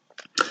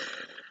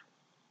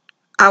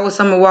 I was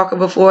Summer Walker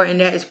before, and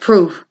that is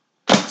proof.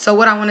 So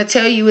what I want to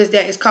tell you is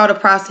that it's called a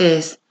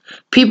process.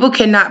 People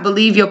cannot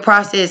believe your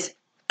process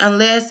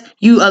unless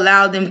you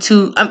allow them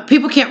to.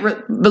 People can't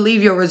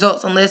believe your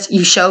results unless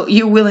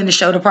you're willing to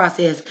show the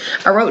process.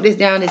 I wrote this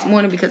down this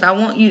morning because I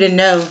want you to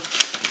know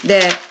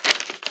that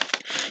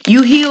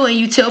you heal and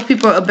you tell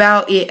people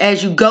about it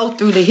as you go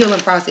through the healing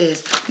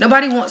process.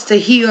 Nobody wants to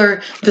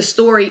hear the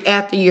story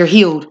after you're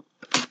healed.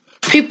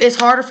 It's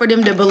harder for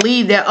them to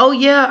believe that, oh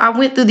yeah, I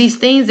went through these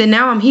things and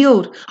now I'm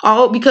healed.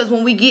 Because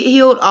when we get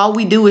healed, all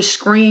we do is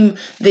scream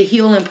the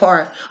healing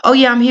part. Oh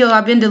yeah, I'm healed.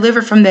 I've been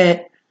delivered from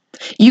that.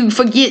 You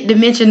forget to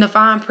mention the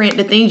fine print,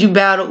 the things you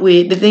battled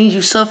with, the things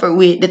you suffered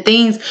with,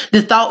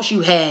 the thoughts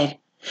you had,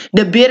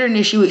 the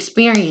bitterness you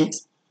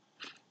experienced.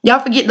 Y'all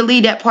forget to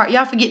leave that part.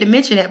 Y'all forget to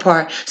mention that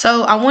part.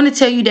 So I want to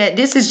tell you that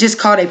this is just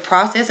called a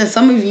process. And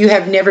some of you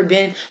have never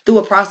been through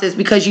a process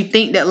because you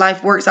think that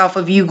life works off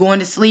of you going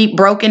to sleep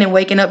broken and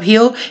waking up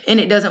healed. And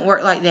it doesn't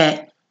work like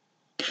that.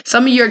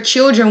 Some of your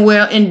children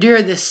will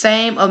endure the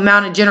same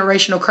amount of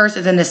generational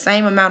curses and the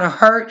same amount of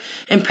hurt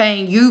and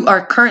pain you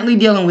are currently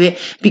dealing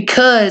with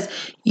because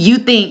you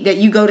think that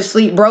you go to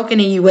sleep broken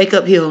and you wake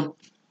up healed.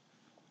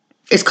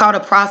 It's called a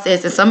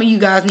process. And some of you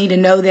guys need to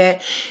know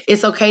that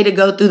it's okay to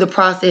go through the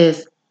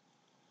process.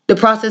 The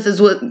process is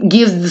what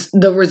gives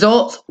the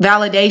results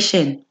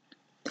validation.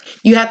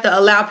 You have to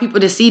allow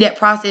people to see that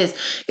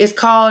process. It's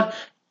called,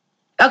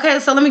 okay,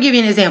 so let me give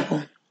you an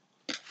example.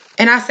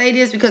 And I say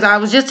this because I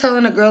was just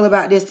telling a girl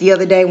about this the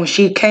other day when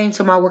she came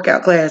to my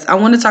workout class. I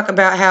want to talk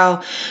about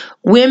how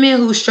women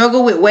who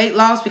struggle with weight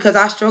loss, because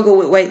I struggle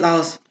with weight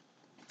loss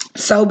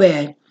so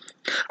bad.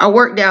 I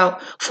worked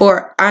out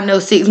for,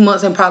 6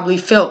 months and probably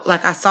felt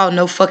like I saw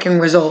no fucking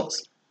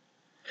results.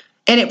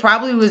 And it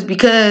probably was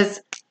because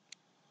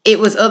it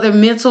was other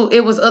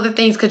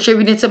things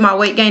contributing to my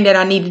weight gain that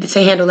I needed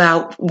to handle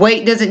out.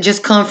 Weight doesn't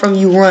just come from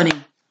you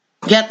running.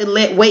 You have to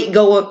let weight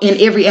go up in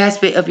every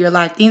aspect of your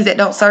life. Things that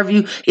don't serve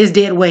you is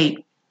dead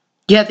weight.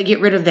 You have to get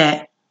rid of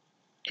that.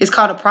 It's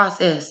called a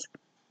process.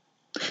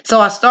 So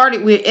I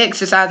started with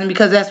exercising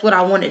because that's what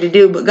I wanted to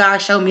do. But God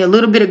showed me a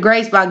little bit of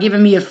grace by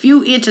giving me a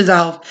few inches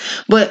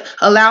off, but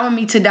allowing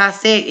me to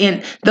dissect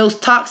in those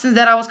toxins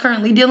that I was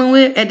currently dealing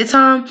with at the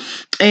time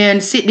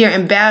and sit there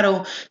and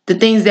battle the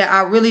things that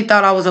I really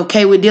thought I was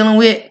okay with dealing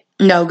with.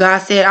 No, God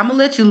said, I'm going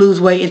to let you lose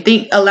weight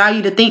and allow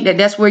you to think that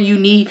that's where you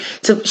need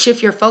to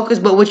shift your focus.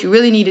 But what you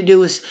really need to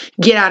do is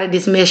get out of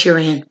this mess you're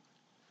in.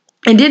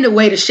 And then the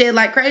weight is shed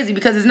like crazy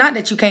because it's not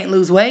that you can't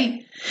lose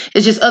weight.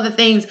 It's just other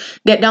things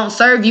that don't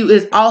serve you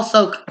is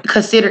also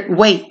considered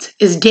weight.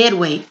 It's dead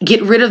weight.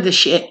 Get rid of the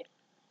shit.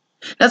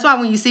 That's why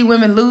when you see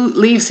women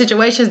leave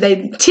situations,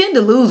 they tend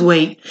to lose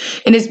weight.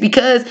 And it's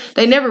because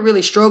they never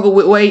really struggled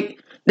with weight.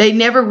 They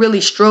never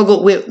really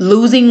struggled with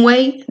losing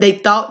weight. They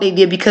thought they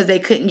did because they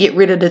couldn't get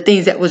rid of the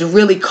things that was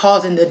really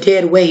causing the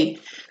dead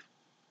weight.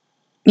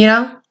 You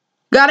know?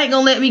 God ain't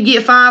gonna let me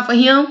get fine for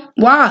him.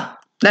 Why?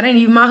 That ain't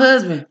even my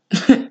husband.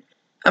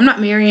 I'm not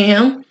marrying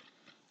him.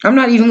 I'm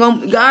not even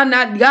going.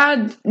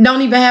 God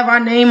don't even have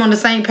our name on the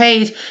same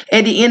page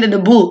at the end of the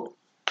book.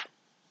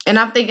 And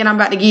I'm thinking I'm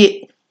about to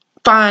get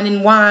fine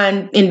and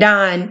wine and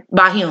dine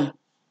by him.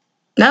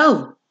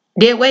 No,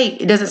 Dead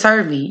weight, it doesn't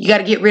serve me. You got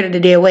to get rid of the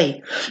dead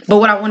weight. But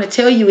what I want to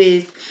tell you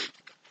is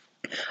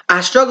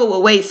I struggle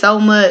with weight so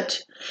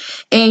much.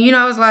 And,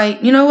 I was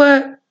like, you know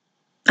what?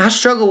 I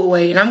struggle with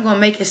weight, and I'm going to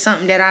make it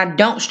something that I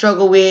don't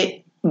struggle with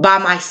by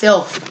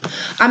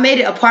myself. I made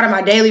it a part of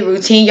my daily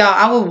routine, y'all.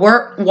 I would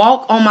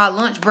walk on my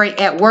lunch break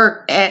at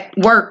work.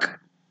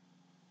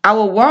 I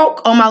would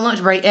walk on my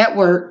lunch break at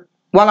work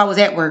while I was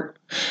at work.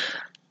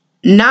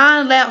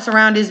 9 laps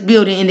around this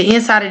building, and the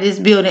inside of this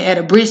building at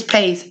a brisk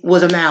pace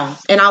was a mile.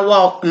 And I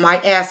walked my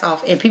ass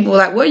off. And people were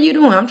like, what are you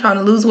doing? I'm trying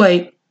to lose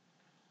weight.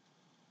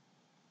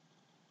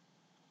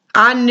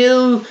 I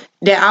knew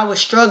that I was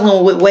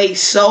struggling with weight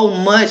so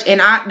much,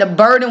 and the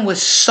burden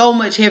was so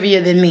much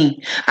heavier than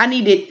me. I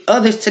needed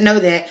others to know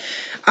that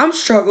I'm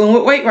struggling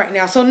with weight right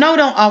now. So no,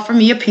 don't offer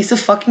me a piece of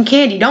fucking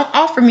candy. Don't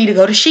offer me to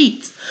go to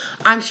Sheetz.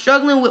 I'm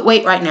struggling with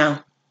weight right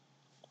now.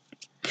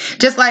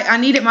 Just like I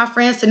needed my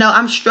friends to know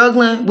I'm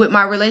struggling with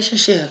my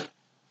relationship.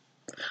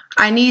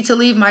 I need to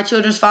leave my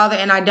children's father,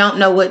 and I don't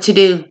know what to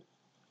do.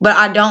 But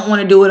I don't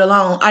want to do it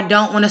alone. I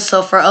don't want to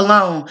suffer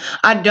alone.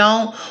 I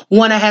don't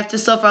want to have to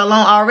suffer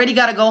alone. I already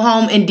got to go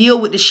home and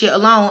deal with the shit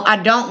alone. I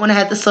don't want to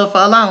have to suffer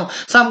alone.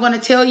 So I'm going to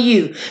tell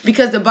you,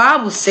 because the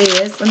Bible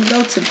says,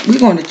 we're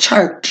going to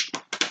church.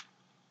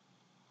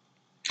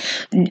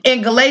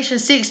 In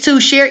Galatians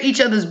 6:2, share each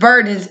other's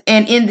burdens,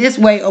 and in this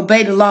way,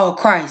 obey the law of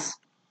Christ.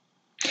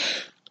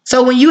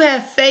 So when you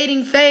have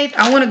fading faith,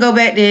 I want to go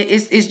back there.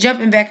 It's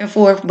jumping back and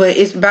forth, but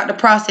it's about the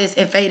process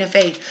and fading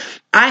faith.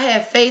 I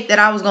had faith that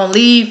I was going to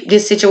leave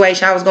this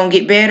situation. I was going to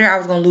get better. I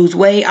was going to lose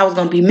weight. I was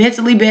going to be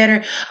mentally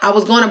better. I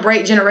was going to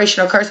break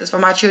generational curses for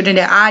my children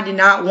that I did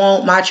not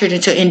want my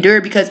children to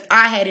endure, because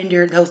I had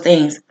endured those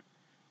things.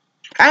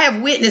 I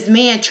have witnessed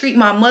men treat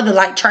my mother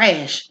like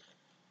trash.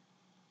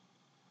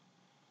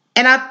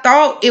 And I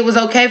thought it was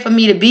okay for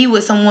me to be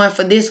with someone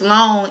for this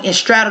long and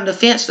straddle the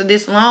fence for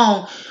this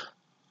long,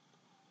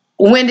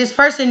 when this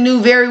person knew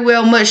very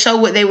well much so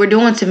what they were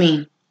doing to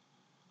me.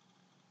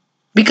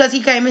 Because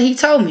he came and he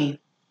told me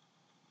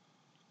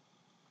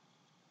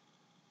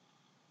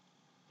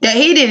that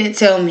he didn't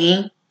tell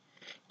me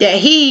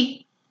that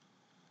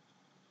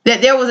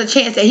there was a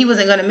chance that he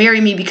wasn't going to marry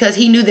me, because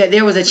he knew that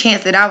there was a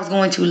chance that I was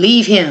going to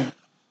leave him.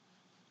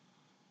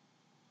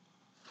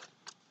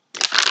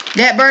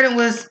 That burden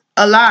was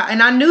a lot,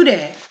 and I knew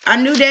that.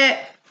 I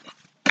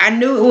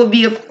knew it would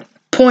be a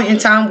point in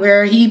time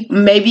where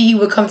maybe he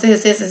would come to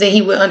his senses and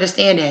he would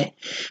understand that,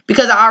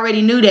 because I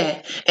already knew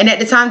that. And at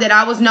the time that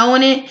I was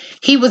knowing it,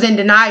 he was in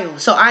denial.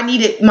 So I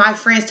needed my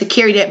friends to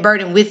carry that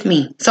burden with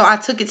me. So I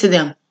took it to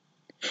them.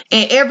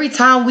 And every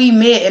time we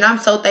met, and I'm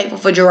so thankful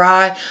for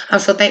Gerard, I'm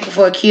so thankful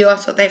for Akil, I'm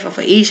so thankful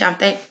for Ish, I'm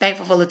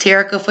thankful for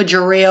Laterica, for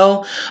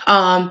Jarrell.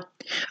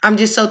 I'm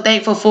just so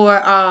thankful for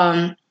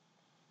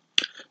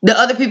the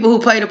other people who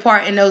played a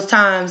part in those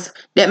times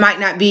that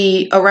might not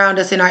be around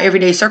us in our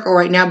everyday circle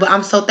right now. But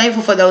I'm so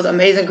thankful for those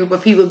amazing group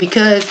of people,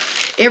 because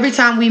every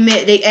time we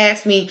met, they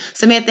asked me,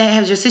 Samantha,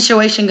 has your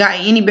situation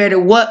gotten any better?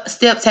 What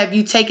steps have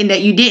you taken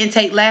that you didn't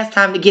take last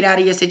time to get out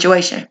of your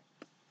situation?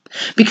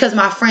 Because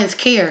my friends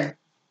care.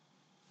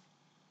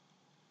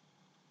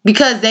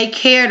 Because they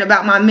cared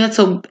about my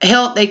mental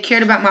health. They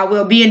cared about my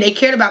well-being. They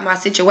cared about my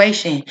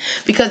situation.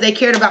 Because they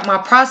cared about my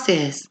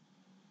process.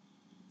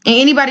 And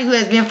anybody who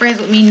has been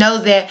friends with me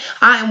knows that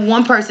I am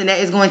one person that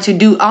is going to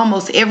do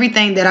almost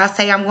everything that I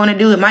say I'm going to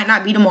do. It might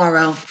not be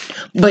tomorrow,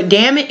 but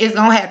damn it, it's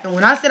going to happen.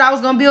 When I said I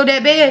was going to build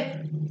that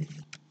bed,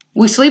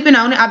 we sleeping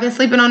on it. I've been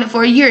sleeping on it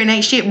for a year and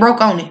ain't shit broke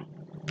on it.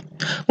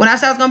 When I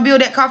said I was going to build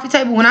that coffee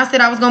table, when I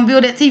said I was going to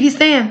build that TV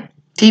stand,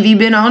 TV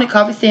been on it,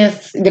 coffee stand,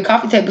 the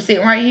coffee table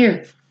sitting right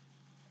here.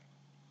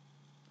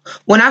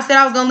 When I said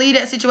I was going to leave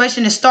that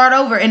situation and start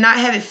over and not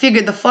have it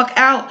figured the fuck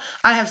out,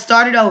 I have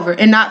started over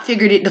and not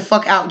figured it the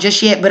fuck out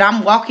just yet. But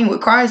I'm walking with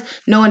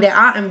Christ, knowing that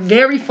I am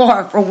very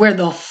far from where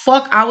the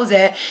fuck I was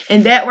at.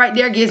 And that right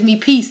there gives me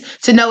peace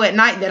to know at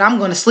night that I'm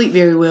going to sleep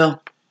very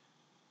well.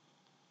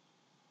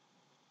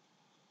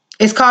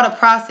 It's called a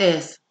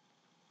process.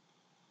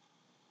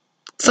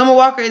 Summer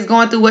Walker is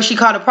going through what she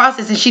called a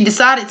process, and she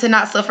decided to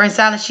not suffer in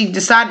silence. She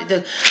decided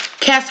to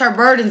cast her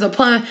burdens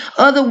upon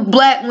other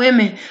black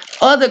women,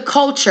 other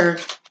culture,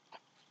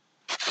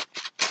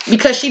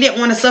 because she didn't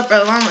want to suffer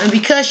alone, and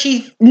because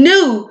she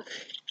knew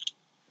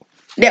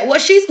that what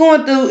she's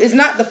going through is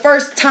not the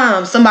first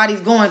time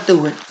somebody's going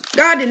through it.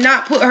 God did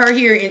not put her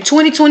here in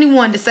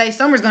 2021 to say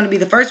Summer's going to be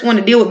the first one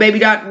to deal with baby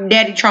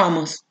daddy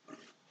traumas.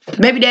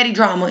 Baby daddy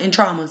drama and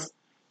traumas.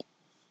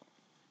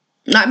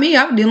 Not me.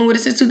 I've been dealing with it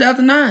since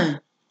 2009.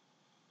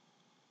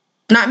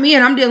 Not me,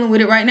 and I'm dealing with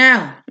it right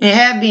now and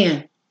have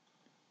been.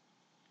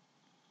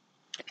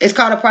 It's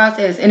called a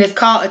process, and it's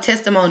called a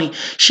testimony.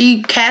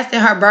 She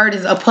casted her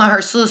burdens upon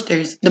her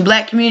sisters, the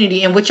black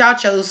community, and what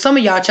some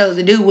of y'all chose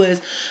to do was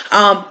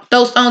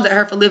throw stones at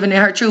her for living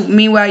in her truth.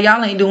 Meanwhile,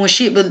 y'all ain't doing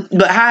shit but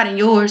hiding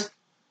yours.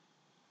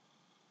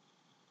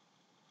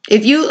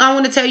 I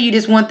want to tell you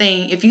this one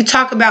thing. If you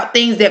talk about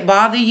things that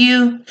bother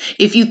you,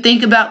 if you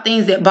think about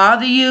things that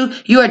bother you,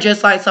 you are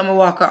just like Summer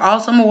Walker. All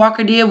Summer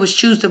Walker did was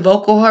choose to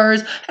vocal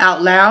hers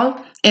out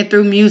loud and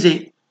through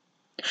music.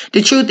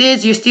 The truth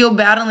is, you're still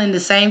battling the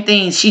same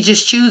things. She's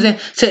just choosing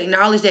to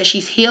acknowledge that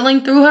she's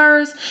healing through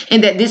hers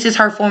and that this is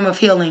her form of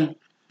healing.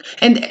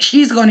 And that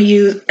she's going to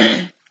use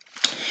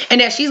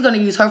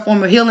her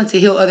form of healing to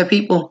heal other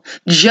people,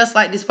 just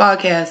like this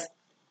podcast.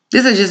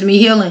 This is just me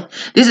healing.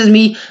 This is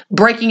me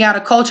breaking out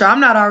of culture.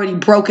 I'm not already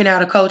broken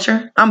out of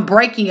culture. I'm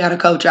breaking out of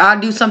culture. I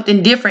do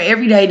something different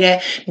every day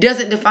that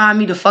doesn't define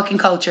me to fucking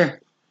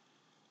culture.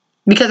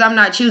 Because I'm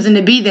not choosing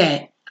to be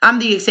that. I'm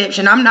the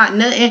exception. I'm not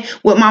nothing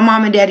what my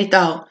mom and daddy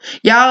thought.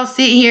 Y'all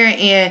sit here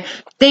and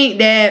think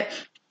that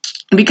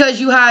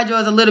because you hide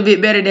yours a little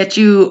bit better that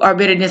you are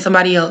better than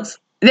somebody else.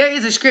 There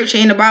is a scripture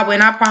in the Bible,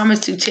 and I promise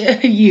to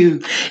tell you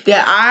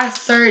that I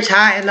searched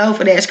high and low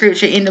for that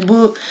scripture in the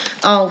book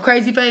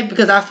Crazy Faith,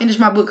 because I finished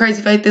my book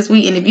Crazy Faith this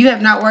week. And if you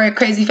have not read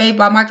Crazy Faith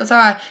by Michael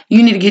Todd,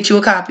 you need to get you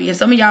a copy. And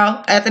some of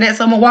y'all, after that,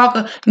 Summer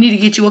Walker, need to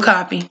get you a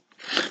copy.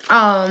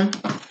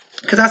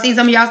 Because I seen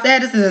some of y'all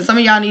statuses, and some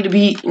of y'all need to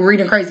be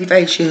reading Crazy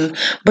Faith shoes.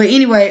 But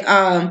anyway,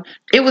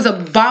 it was a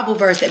Bible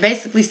verse that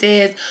basically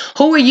says,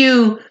 who are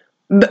you?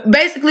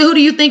 Basically, who do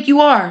you think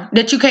you are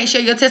that you can't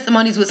share your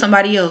testimonies with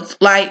somebody else?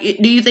 Like,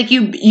 do you think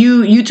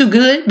you too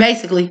good?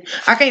 Basically,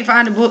 I can't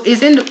find the book.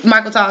 It's in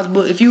Michael Todd's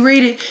book. If you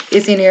read it,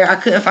 it's in there. I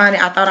couldn't find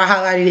it. I thought I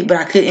highlighted it, but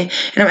I couldn't.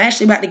 And I'm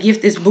actually about to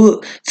gift this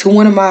book to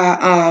one of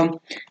my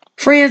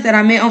friends that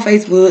I met on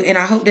Facebook, and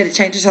I hope that it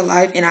changes her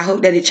life, and I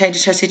hope that it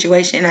changes her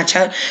situation, and I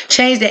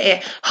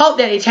hope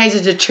that it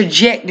changes the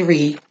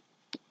trajectory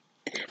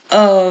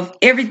of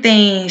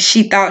everything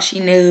she thought she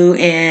knew,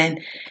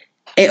 and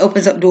it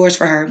opens up doors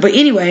for her. But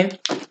anyway,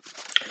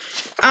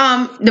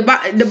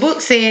 the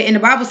book said, and the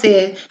Bible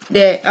said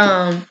that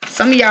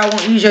some of y'all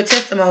won't use your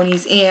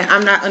testimonies, and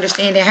I'm not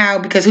understanding how,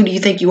 because who do you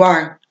think you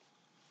are?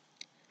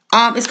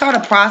 It's called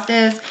a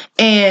process,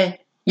 and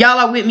y'all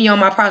are with me on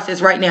my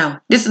process right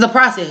now. This is a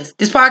process.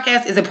 This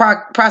podcast is a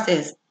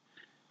process.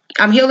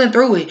 I'm healing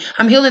through it.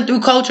 I'm healing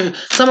through culture.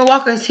 Summer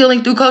Walker is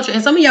healing through culture,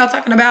 and some of y'all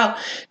talking about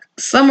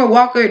Summer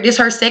Walker. This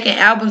her second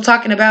album,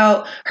 talking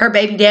about her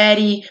baby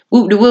daddy.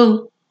 Whoop de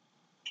woo.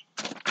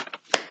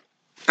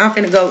 I'm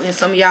finna go in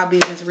some of y'all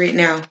business right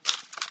now.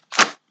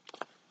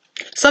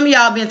 Some of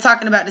y'all been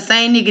talking about the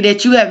same nigga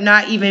that you have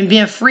not even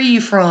been free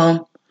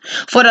from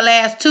for the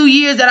last 2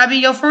 years that I've been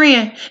your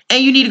friend,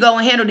 and you need to go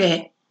and handle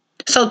that.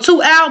 So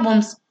 2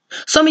 albums,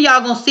 some of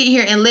y'all gonna sit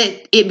here and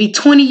let it be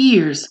 20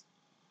 years.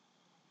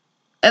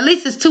 At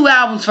least it's 2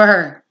 albums for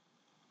her.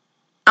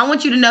 I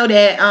want you to know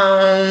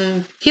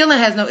that healing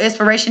has no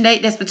expiration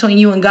date. That's between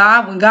you and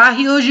God. When God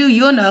heals you,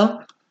 you'll know.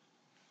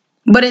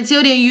 But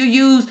until then, you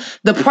use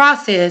the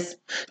process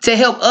to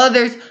help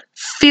others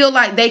feel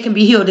like they can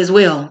be healed as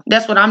well.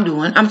 That's what I'm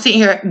doing. I'm sitting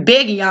here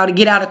begging y'all to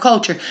get out of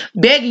culture,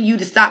 begging you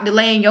to stop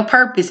delaying your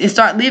purpose and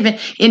start living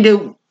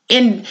to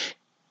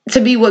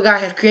be what God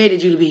has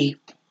created you to be.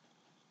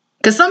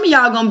 Because some of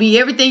y'all going to be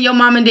everything your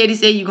mom and daddy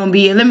said you're going to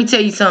be. And let me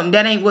tell you something,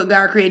 that ain't what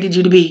God created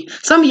you to be.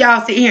 Some of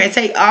y'all sit here and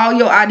take all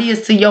your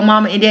ideas to your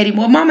mama and daddy.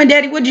 Well, mama and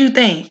daddy, what do you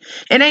think?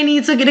 And they ain't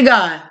even took it to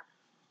God.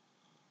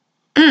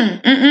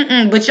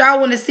 But y'all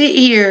want to sit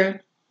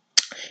here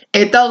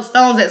and throw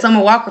stones at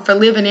Summer Walker for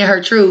living in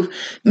her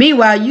truth.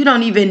 Meanwhile, you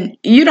don't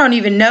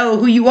even know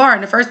who you are.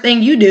 And the first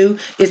thing you do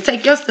is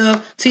take your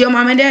stuff to your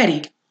mom and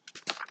daddy.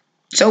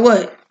 So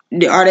what?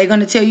 Are they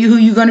going to tell you who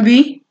you're going to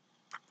be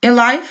in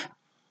life?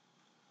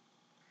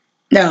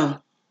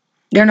 No,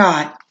 they're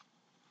not.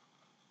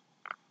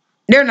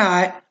 They're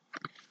not.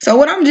 So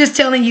what I'm just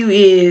telling you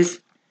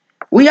is,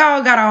 we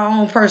all got our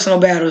own personal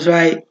battles,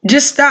 right?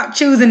 Just stop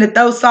choosing to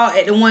throw salt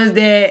at the ones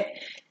that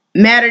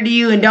matter to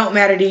you and don't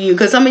matter to you.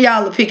 Because some of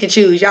y'all will pick and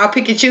choose. Y'all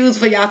pick and choose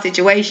for y'all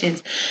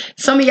situations.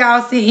 Some of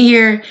y'all sitting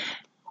here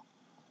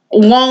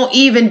won't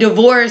even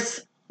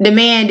divorce the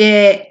man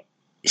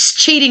that's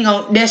cheating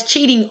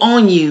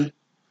on you.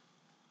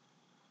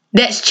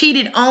 That's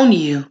cheated on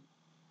you.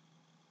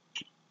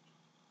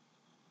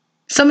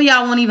 Some of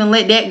y'all won't even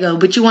let that go,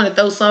 but you want to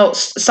throw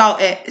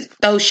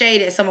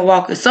shade at Summer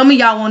Walker. Some of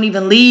y'all won't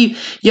even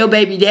leave your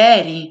baby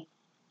daddy.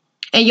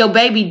 And your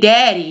baby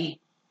daddy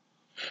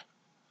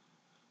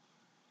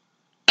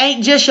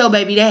ain't just your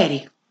baby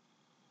daddy.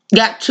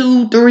 Got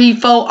 2, 3,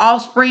 4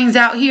 offsprings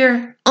out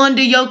here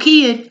under your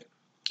kid,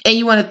 and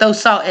you want to throw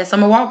salt at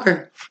Summer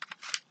Walker.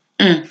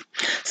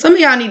 Some of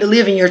y'all need to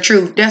live in your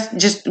truth.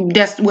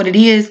 That's what it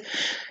is.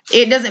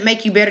 It doesn't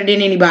make you better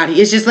than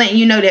anybody. It's just letting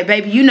you know that,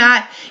 baby, you're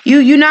not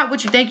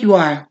what you think you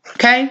are.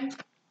 Okay?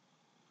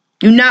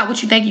 You're not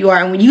what you think you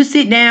are. And when you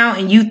sit down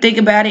and you think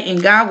about it,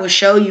 and God will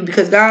show you,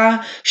 because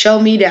God showed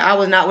me that I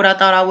was not what I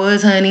thought I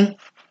was, honey.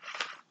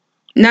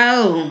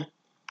 No.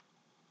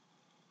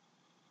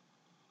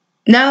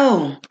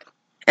 And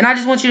I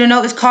just want you to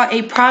know it's called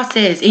a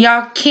process. And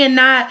y'all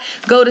cannot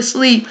go to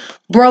sleep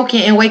broken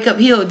and wake up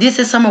healed. This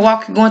is Summer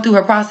Walker going through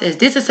her process.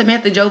 This is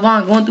Samantha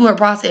Jovan going through her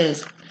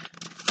process.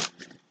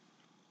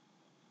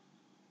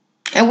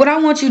 And what I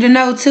want you to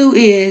know too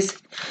is,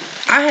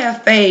 I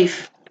have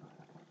faith.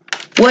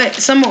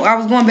 I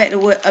was going back to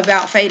what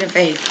about faith and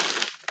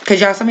faith,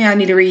 because some of y'all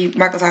need to read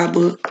Michael Todd's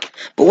book.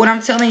 But what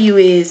I'm telling you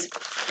is,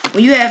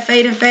 when you have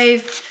faith and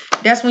faith,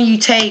 that's when you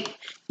take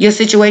your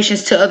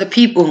situations to other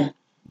people.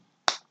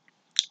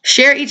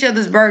 Share each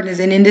other's burdens,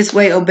 and in this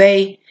way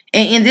obey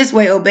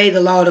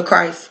the law of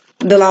Christ.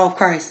 The law of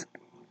Christ.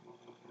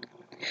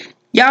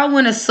 Y'all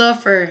want to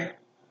suffer.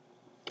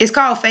 It's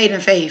called Faith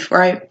and Faith,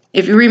 right?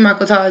 If you read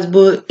Michael Todd's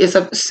book, it's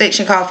a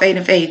section called Faith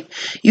and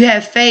Faith. You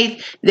have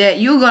faith that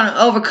you're going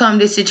to overcome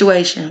this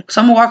situation.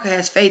 Summer Walker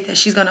has faith that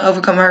she's going to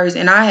overcome hers,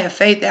 and I have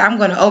faith that I'm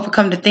going to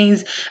overcome the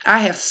things I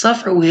have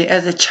suffered with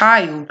as a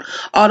child,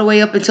 all the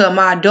way up until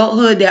my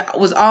adulthood. That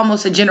was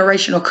almost a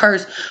generational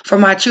curse for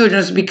my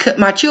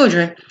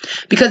children.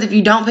 Because if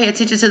you don't pay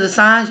attention to the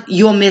signs,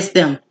 you'll miss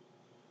them.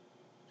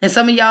 And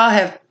some of y'all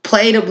have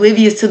played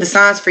oblivious to the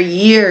signs for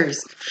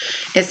years.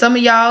 And some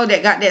of y'all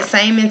that got that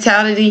same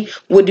mentality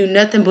will do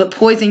nothing but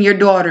poison your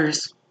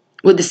daughters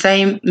with the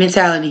same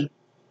mentality.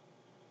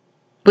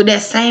 With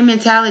that same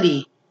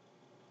mentality.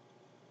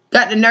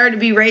 Got the nerve to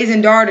be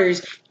raising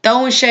daughters,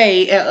 throwing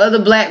shade at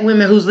other black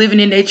women who's living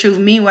in their truth.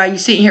 Meanwhile, you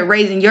sitting here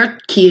raising your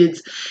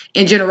kids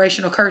in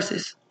generational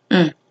curses.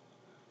 All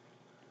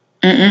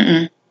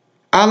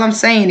I'm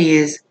saying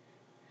is,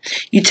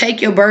 you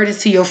take your burdens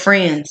to your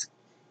friends.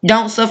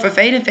 Don't suffer.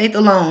 Faith and faith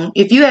alone.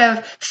 If you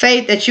have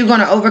faith that you're going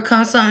to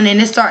overcome something and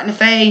it's starting to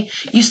fade,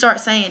 you start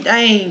saying,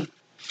 dang,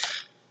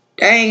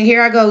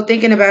 here I go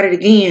thinking about it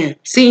again.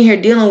 Sitting here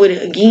dealing with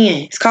it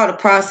again. It's called a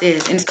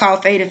process, and it's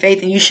called faith and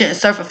faith, and you shouldn't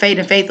suffer faith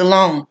and faith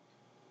alone.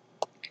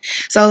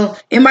 So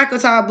in Michael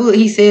Todd's book,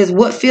 he says,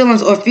 what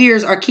feelings or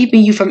fears are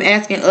keeping you from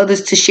asking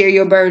others to share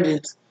your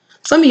burdens?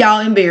 Some of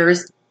y'all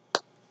embarrassed.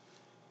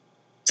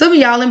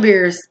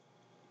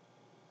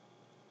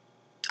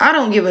 I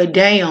don't give a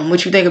damn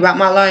what you think about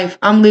my life.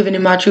 I'm living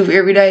in my truth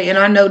every day, and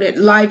I know that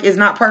life is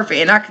not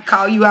perfect, and I could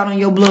call you out on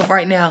your bluff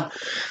right now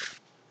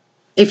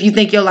if you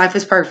think your life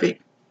is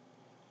perfect.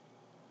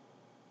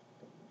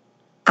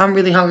 I'm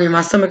really hungry.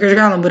 My stomach is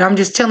growling, but I'm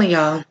just telling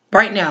y'all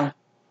right now.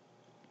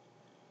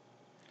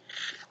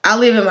 I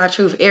live in my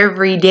truth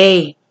every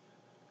day,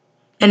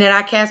 and then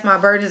I cast my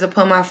burdens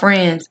upon my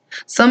friends.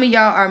 Some of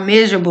y'all are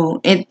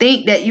miserable and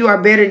think that you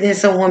are better than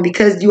someone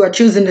because you are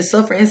choosing to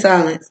suffer in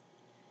silence.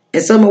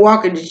 And Summer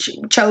Walker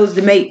chose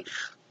to make,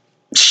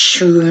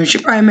 she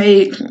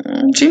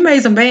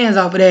made some bands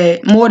off of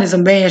that. More than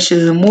some bands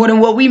should. More than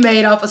what we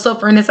made off of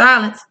suffering in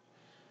silence.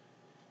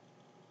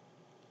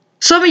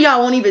 Some of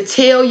y'all won't even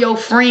tell your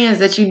friends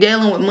that you're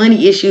dealing with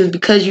money issues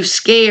because you're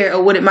scared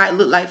of what it might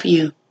look like for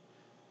you.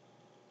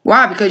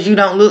 Why? Because you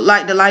don't look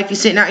like the life you're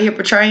sitting out here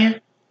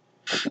portraying?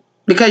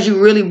 Because you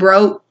really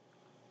broke?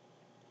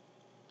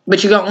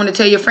 But you don't want to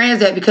tell your friends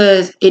that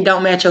because it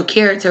don't match your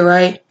character,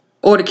 right?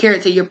 Or the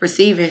character you're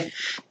perceiving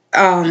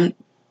to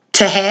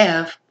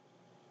have.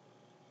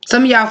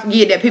 Some of y'all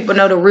forget that people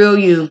know the real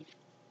you.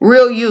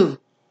 Real you.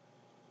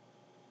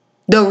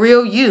 The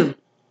real you.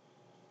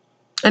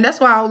 And that's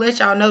why I'll let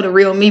y'all know the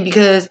real me,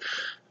 because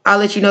I'll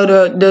let you know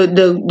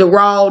the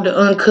raw, the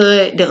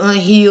uncut, the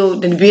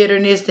unhealed, the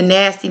bitterness, the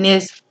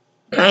nastiness,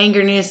 the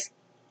angerness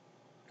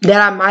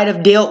that I might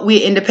have dealt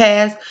with in the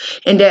past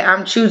and that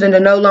I'm choosing to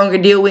no longer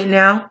deal with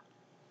now.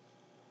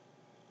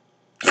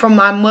 From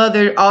my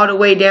mother all the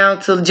way down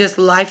to just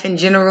life in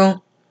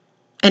general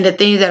and the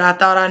things that I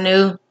thought I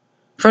knew.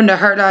 From the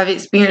hurt I've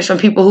experienced from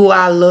people who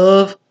I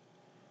love.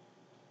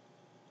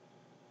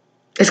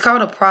 It's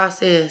called a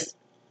process.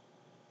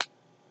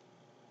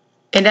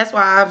 And that's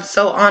why I'm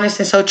so honest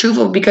and so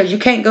truthful, because you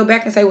can't go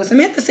back and say, well,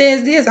 Samantha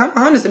says this. I'm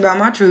honest about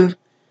my truth.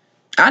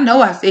 I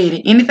know I said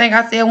it. Anything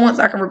I said once,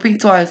 I can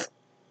repeat twice.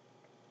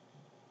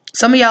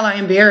 Some of y'all are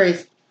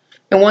embarrassed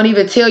and won't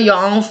even tell your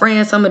own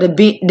friends some of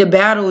the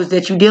battles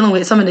that you're dealing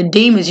with, some of the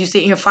demons you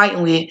sit here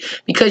fighting with,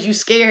 because you're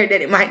scared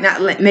that it might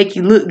not make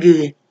you look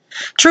good.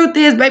 Truth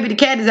is, baby, the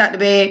cat is out the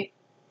bag.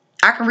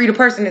 I can read a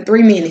person in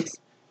 3 minutes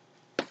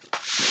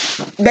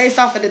based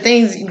off of the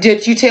things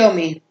that you tell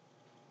me.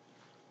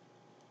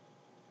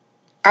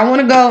 I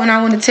want to go and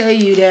I want to tell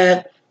you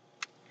that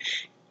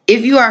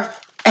if you are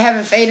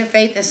having faith and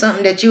faith in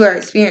something that you are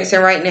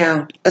experiencing right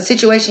now, a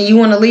situation you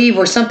want to leave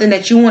or something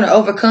that you want to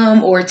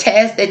overcome or a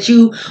task that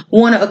you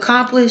want to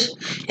accomplish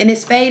and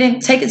it's fading,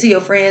 take it to your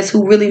friends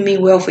who really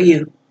mean well for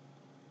you.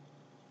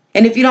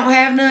 And if you don't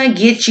have none,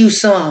 get you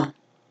some.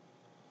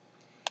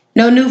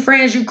 No new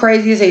friends, you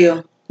crazy as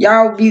hell.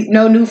 Y'all be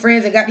no new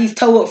friends and got these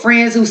toe up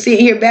friends who sit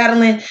here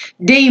battling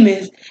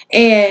demons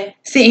and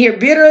sitting here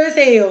bitter as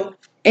hell,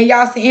 and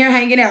y'all sitting here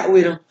hanging out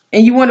with them.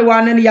 And you wonder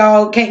why none of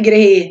y'all can't get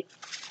ahead.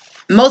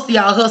 Most of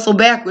y'all hustle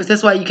backwards.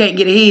 That's why you can't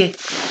get ahead.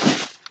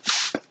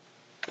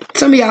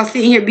 Some of y'all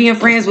sitting here being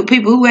friends with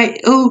people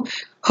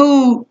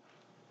who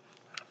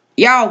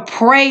y'all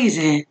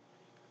praising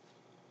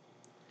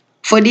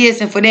for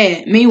this and for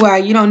that.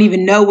 Meanwhile, you don't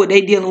even know what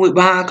they dealing with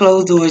behind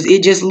closed doors.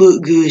 It just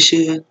look good,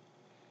 sure.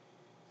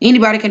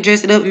 Anybody can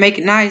dress it up and make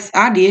it nice.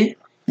 I did.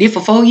 Did for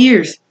 4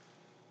 years.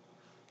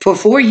 For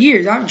 4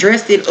 years, I've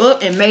dressed it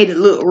up and made it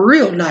look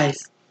real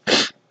nice.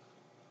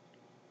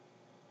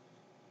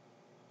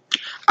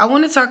 I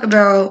want to talk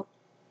about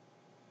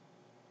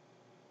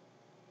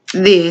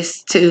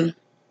this too.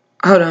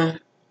 Hold on.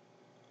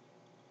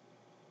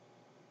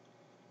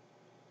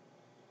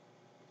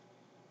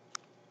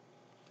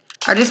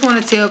 I just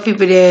want to tell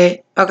people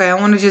that, okay, I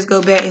want to just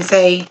go back and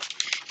say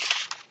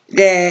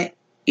that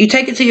you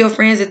take it to your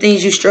friends the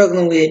things you're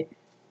struggling with.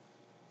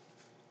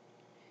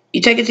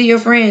 You take it to your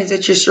friends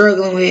that you're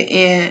struggling with.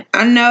 And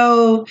I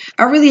know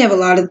I really have a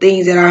lot of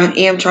things that I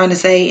am trying to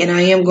say and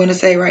I am going to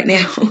say right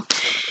now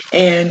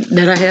and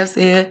that I have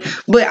said.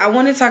 But I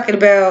want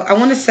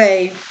to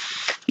say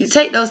you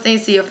take those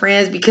things to your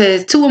friends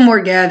because two or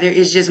more gather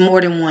is just more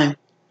than one.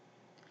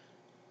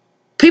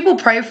 People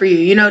pray for you,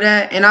 you know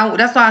that? And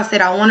that's why I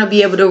said I want to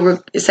be able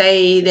to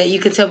say that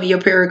you can tell me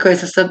your prayer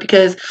requests and stuff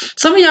because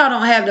some of y'all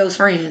don't have those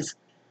friends.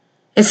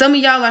 And some of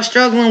y'all are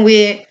struggling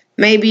with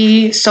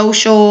maybe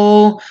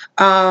social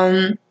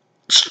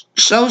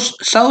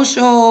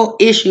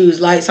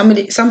issues. Like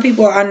some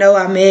people I know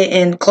I met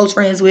and close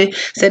friends with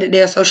said that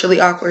they're socially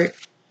awkward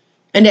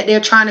and that they're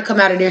trying to come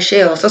out of their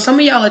shell. So some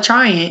of y'all are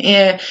trying,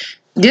 and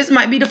this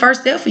might be the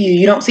first step for you.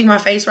 You don't see my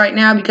face right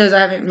now because I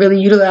haven't really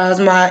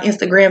utilized my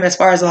Instagram as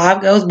far as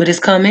live goes, but it's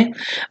coming.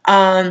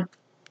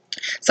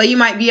 So you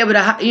might be able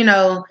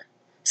to,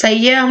 say,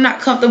 yeah, I'm not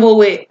comfortable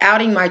with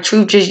outing my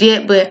truth just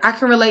yet, but I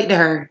can relate to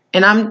her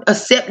and I'm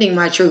accepting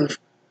my truth.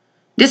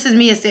 This is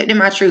me accepting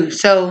my truth.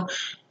 So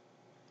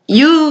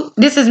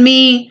this is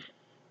me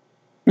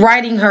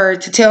writing her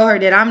to tell her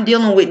that I'm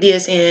dealing with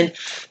this and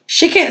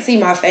she can't see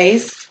my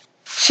face.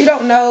 She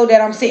don't know that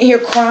I'm sitting here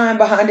crying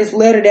behind this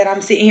letter that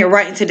I'm sitting here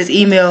writing to this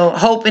email,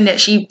 hoping that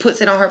she puts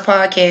it on her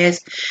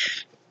podcast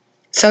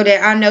so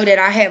that I know that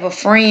I have a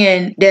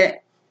friend that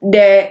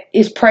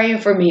is praying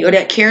for me or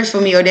that cares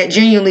for me or that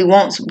genuinely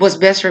wants what's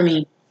best for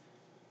me.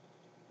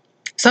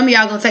 Some of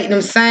y'all gonna take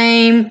them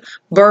same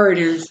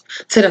burdens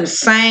to them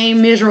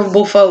same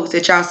miserable folks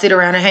that y'all sit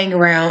around and hang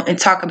around and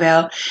talk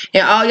about.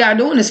 And all y'all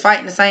doing is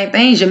fighting the same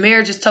things. Your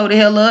marriage is tore the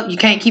hell up. You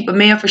can't keep a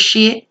man for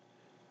shit.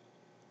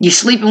 You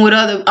sleeping with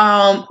other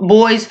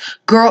boys,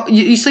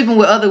 you sleeping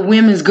with other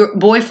women's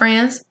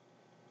boyfriends,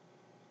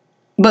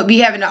 but be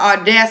having the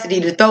audacity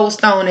to throw a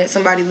stone at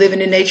somebody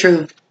living in their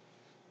truth.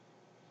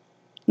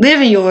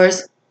 Live in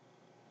yours.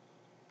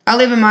 I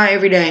live in mine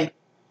every day,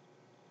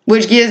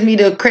 which gives me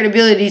the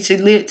credibility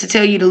to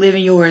tell you to live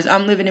in yours.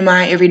 I'm living in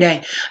mine every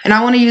day. And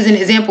I want to use an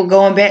example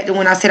going back to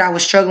when I said I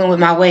was struggling with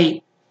my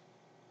weight.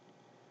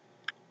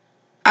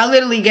 I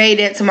literally gave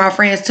that to my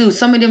friends too.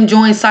 Some of them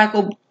joined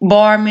Cycle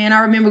Bar, man.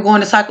 I remember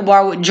going to Cycle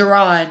Bar with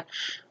Gerard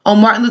on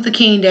Martin Luther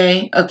King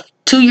Day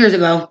 2 years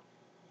ago.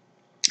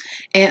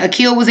 And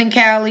Akil was in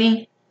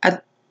Cali.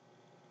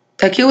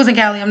 Akil was in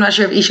Cali. I'm not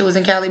sure if Isha was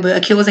in Cali, but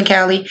Akil was in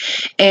Cali.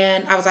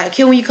 And I was like,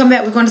 Akil, when you come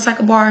back, we're going to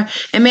Cycle Bar.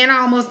 And man, I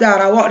almost died.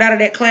 I walked out of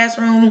that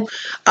classroom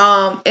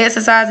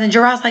exercising.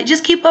 Gerard's like,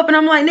 just keep up. And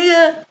I'm like,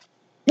 nigga,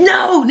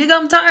 no, nigga,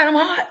 I'm tired. I'm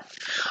hot.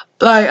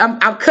 Like,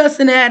 I'm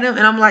cussing at him.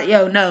 And I'm like,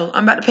 yo, no,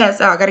 I'm about to pass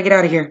out. I got to get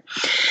out of here.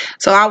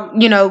 So I,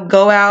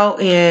 go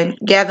out and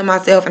gather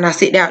myself. And I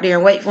sit out there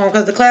and wait for him.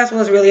 Because the class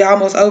was really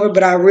almost over.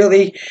 But I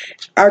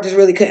just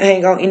really couldn't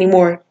hang on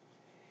anymore.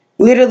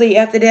 Literally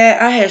after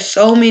that, I had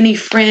so many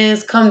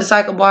friends come to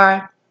Cycle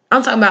Bar.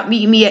 I'm talking about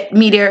meeting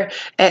me there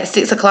at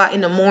 6 o'clock in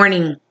the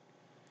morning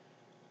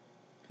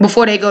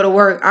before they go to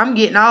work. I'm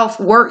getting off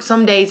work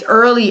some days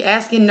early,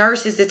 asking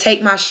nurses to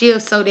take my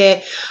shift so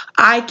that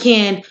I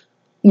can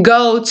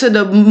go to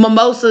the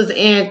mimosas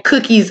and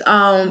cookies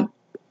Cycle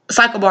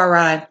Bar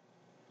ride.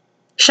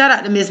 Shout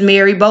out to Miss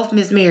Mary, both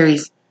Miss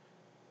Marys.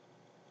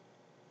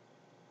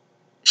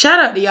 Shout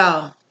out to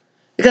y'all.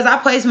 Because I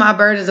placed my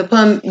burdens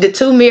upon the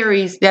two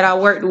Marys that I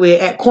worked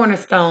with at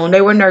Cornerstone.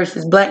 They were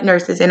nurses, black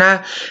nurses. And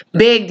I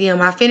begged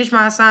them. I finished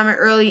my assignment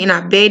early and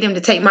I begged them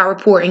to take my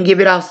report and give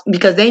it off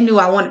because they knew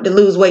I wanted to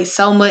lose weight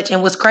so much.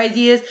 And what's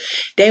crazy is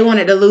they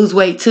wanted to lose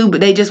weight too,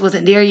 but they just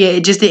wasn't there yet.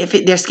 It just didn't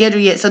fit their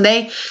schedule yet. So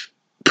they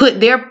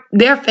put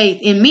their faith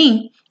in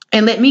me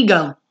and let me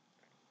go.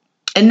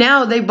 And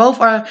now they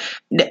both are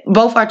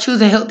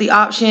choosing healthy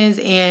options,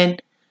 and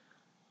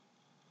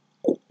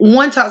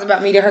one talks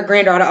about me to her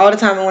granddaughter all the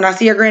time. And when I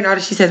see her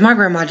granddaughter, she says, my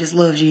grandma just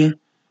loves you.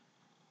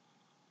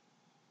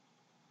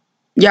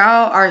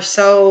 Y'all are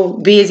so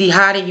busy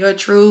hiding your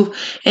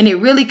truth. And it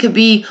really could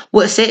be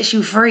what sets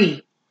you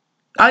free.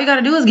 All you got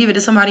to do is give it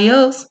to somebody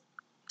else.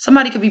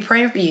 Somebody could be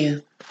praying for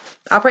you.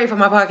 I pray for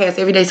my podcast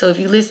every day. So if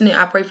you're listening,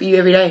 I pray for you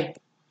every day.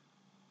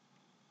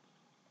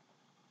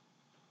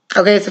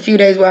 Okay, it's a few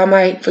days where I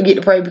might forget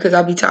to pray because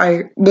I'll be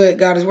tired. But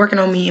God is working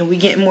on me and we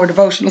getting more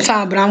devotional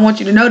time. But I want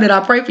you to know that I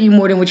pray for you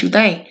more than what you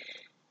think.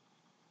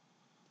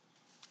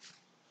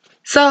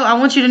 So I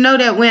want you to know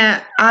that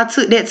when I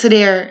took that to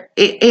there,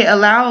 it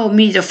allowed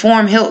me to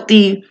form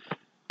healthy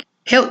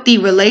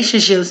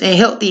relationships and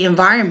healthy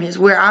environments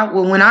where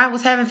when I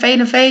was having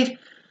faith,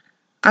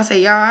 I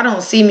say, y'all, I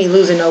don't see me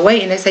losing no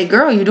weight. And they say,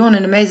 girl, you're doing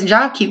an amazing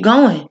job. Keep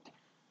going.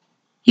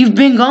 You've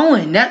been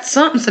going. That's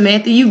something,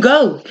 Samantha. You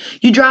go.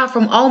 You drive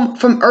from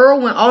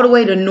Irwin all the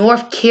way to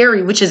North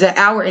Cary, which is 1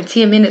 hour and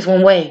 10 minutes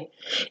one way.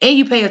 And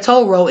you pay a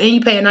toll road and you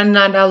pay a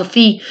 $99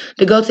 fee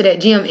to go to that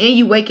gym. And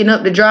you waking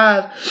up to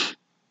drive.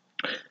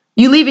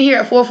 You leaving here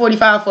at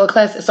 4:45 for a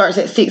class that starts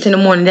at 6 in the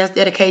morning. That's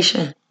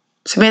dedication.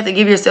 Samantha,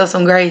 give yourself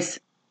some grace.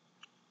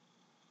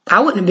 I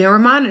wouldn't have been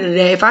reminded of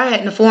that if I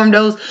hadn't formed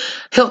those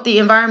healthy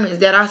environments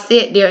that I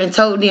sat there and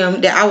told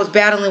them that I was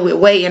battling with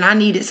weight and I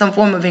needed some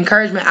form of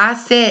encouragement. I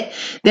set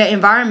that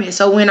environment.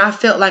 So when I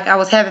felt like I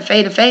was having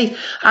faith,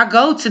 I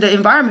go to the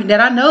environment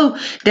that I know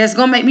that's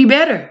going to make me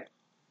better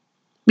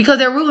because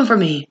they're rooting for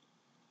me.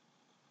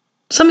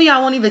 Some of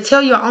y'all won't even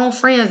tell your own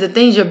friends the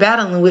things you're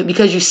battling with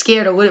because you're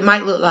scared of what it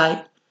might look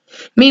like.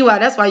 Meanwhile,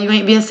 that's why you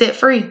ain't being set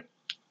free.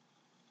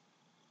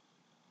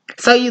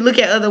 So you look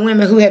at other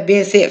women who have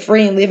been set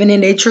free and living in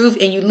their truth,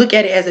 and you look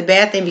at it as a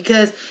bad thing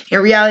because in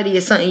reality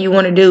it's something you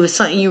want to do. It's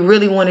something you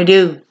really want to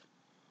do.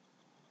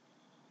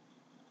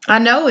 I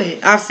know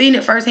it. I've seen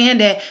it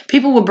firsthand that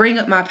people will bring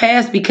up my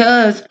past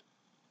because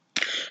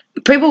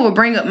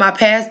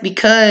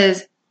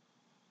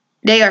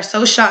they are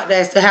so shocked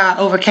as to how I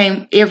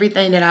overcame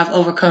everything that I've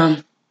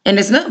overcome. And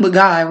it's nothing but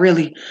God,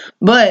 really.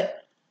 But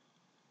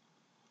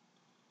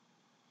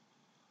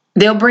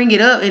they'll bring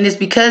it up, and it's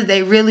because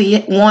they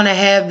really want to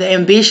have the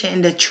ambition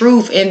and the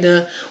truth and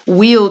the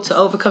will to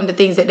overcome the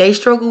things that they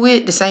struggle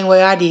with the same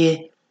way I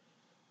did,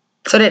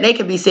 so that they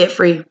can be set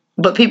free.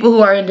 But people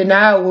who are in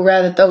denial will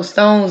rather throw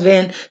stones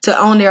than to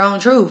own their own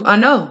truth. I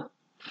know.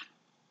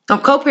 I'm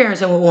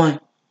co-parenting with one.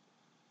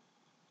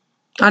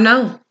 I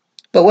know.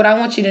 But what I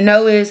want you to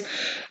know is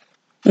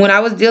when I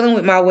was dealing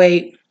with my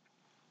weight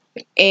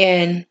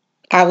and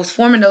I was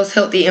forming those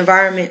healthy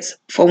environments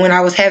for when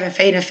I was having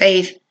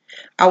faith,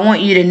 I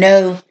want you to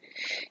know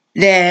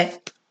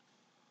that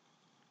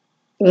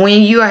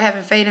when you are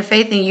having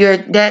faith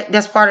and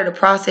that's part of the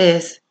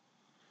process.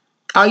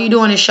 All you're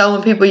doing is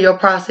showing people your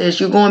process.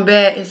 You're going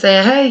back and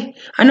saying, hey,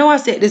 I know I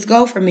set this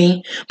goal for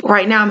me, but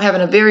right now I'm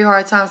having a very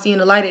hard time seeing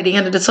the light at the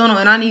end of the tunnel,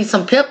 and I need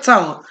some pep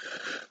talk.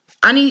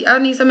 I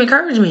need some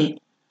encouragement.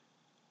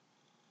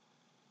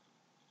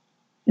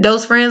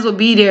 Those friends will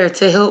be there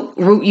to help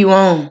root you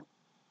on.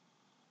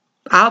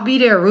 I'll be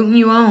there rooting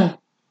you on.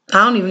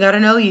 I don't even got to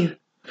know you.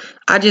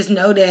 I just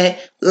know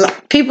that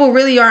people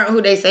really aren't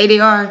who they say they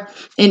are,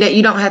 and that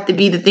you don't have to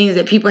be the things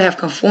that people have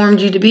conformed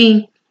you to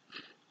be.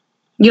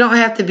 You don't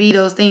have to be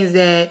those things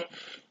that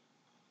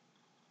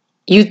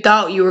you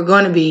thought you were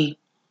going to be.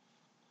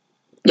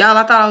 Y'all,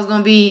 I thought I was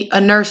going to be a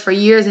nurse for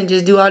years and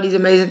just do all these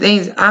amazing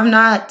things. I'm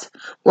not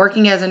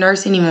working as a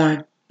nurse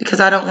anymore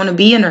because I don't want to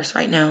be a nurse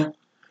right now.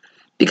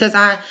 Because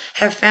I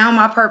have found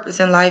my purpose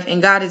in life,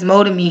 and God is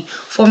molding me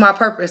for my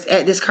purpose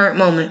at this current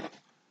moment.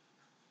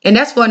 And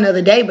that's for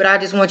another day, but I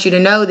just want you to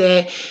know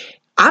that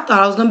I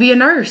thought I was going to be a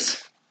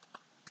nurse.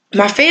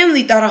 My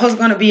family thought I was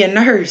going to be a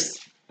nurse.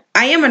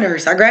 I am a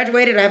nurse. I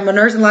graduated. I have my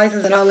nursing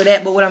license and all of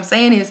that. But what I'm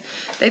saying is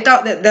they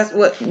thought that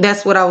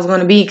that's what I was going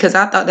to be, because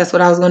I thought that's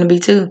what I was going to be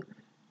too.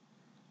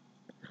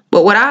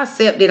 But what I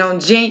accepted on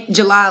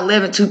July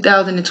 11,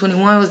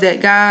 2021 was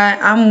that, God,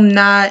 I'm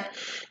not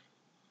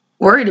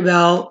worried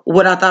about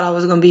what I thought I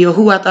was going to be or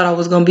who I thought I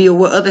was going to be or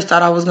what others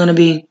thought I was going to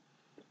be.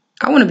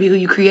 I want to be who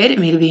you created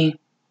me to be.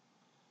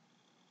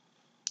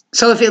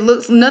 So if it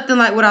looks nothing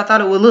like what I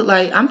thought it would look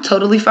like, I'm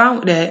totally fine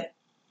with that.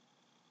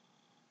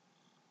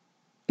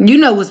 You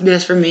know what's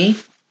best for me,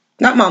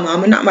 not my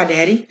mama, not my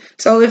daddy.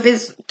 So if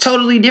it's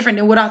totally different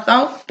than what I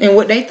thought and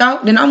what they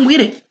thought, then I'm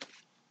with it.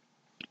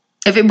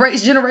 If it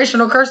breaks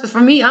generational curses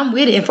for me, I'm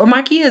with it. And for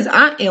my kids,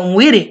 I am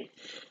with it.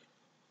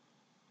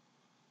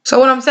 So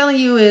what I'm telling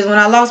you is, when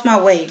I lost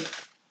my weight,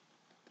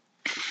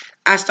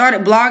 I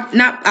started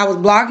I was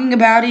blogging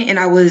about it, and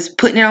I was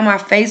putting it on my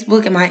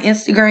Facebook and my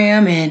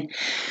Instagram and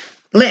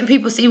letting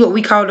people see what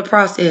we call the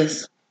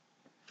process.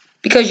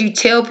 Because you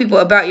tell people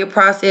about your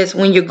process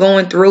when you're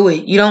going through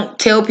it. You don't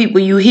tell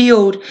people you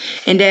healed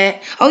and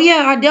that, oh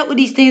yeah, I dealt with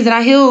these things and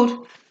I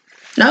healed.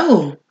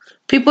 No.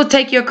 People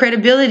take your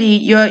credibility,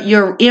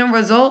 your end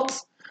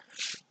results.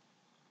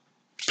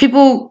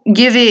 People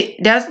give it,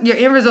 your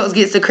end results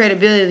gets the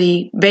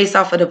credibility based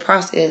off of the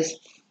process.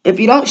 If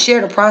you don't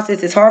share the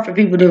process, it's hard for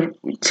people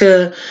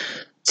to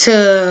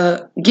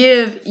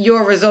give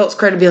your results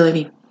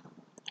credibility.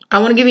 I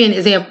want to give you an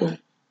example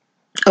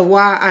of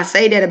why I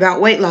say that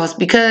about weight loss,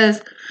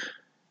 because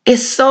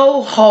it's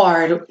so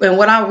hard. And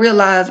what I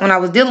realized when I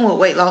was dealing with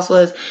weight loss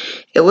was,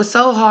 it was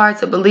so hard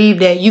to believe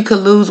that you could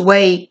lose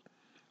weight.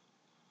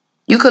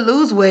 You could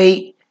lose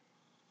weight.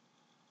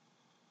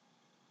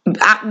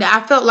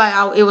 I felt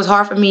like it was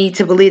hard for me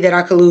to believe that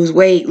I could lose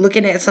weight,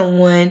 looking at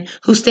someone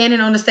who's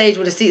standing on the stage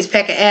with a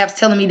six-pack of abs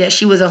telling me that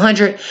she was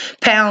 100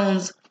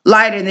 pounds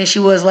lighter than she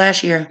was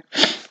last year,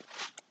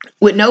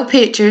 with no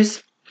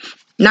pictures,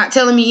 not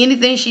telling me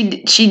anything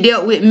she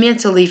dealt with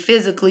mentally,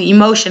 physically,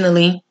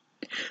 emotionally,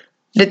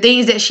 the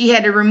things that she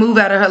had to remove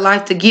out of her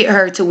life to get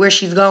her to where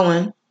she's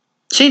going.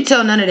 She didn't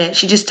tell none of that.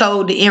 She just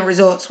told the end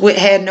results, which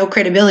had no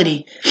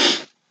credibility.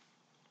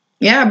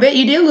 Yeah, I bet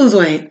you did lose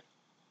weight.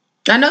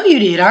 I know you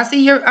did. I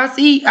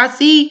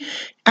see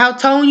how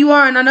toned you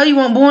are, and I know you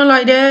weren't born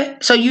like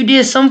that. So you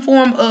did some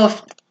form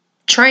of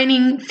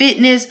training,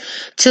 fitness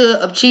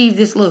to achieve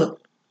this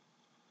look.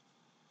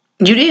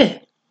 You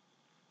did.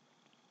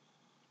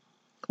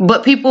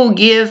 But people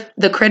give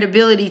the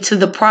credibility to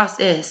the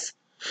process.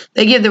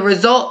 They give the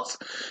results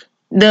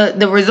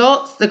the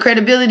results, the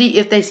credibility,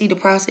 if they see the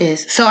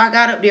process. So I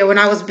got up there when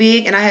I was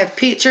big, and I have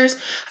pictures.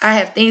 I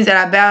have things that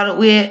I battled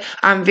with.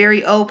 I'm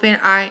very open.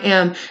 I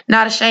am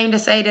not ashamed to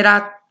say that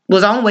I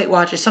was on Weight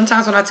Watchers.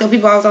 Sometimes when I tell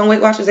people I was on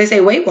Weight Watchers, they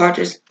say, Weight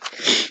Watchers?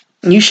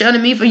 You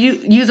shunning me for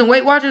using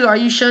Weight Watchers, or are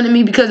you shunning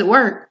me because it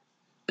worked?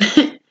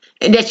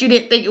 And that you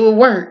didn't think it would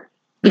work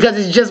because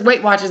it's just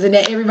Weight Watchers, and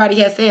that everybody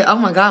has said, oh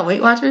my God,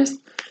 Weight Watchers?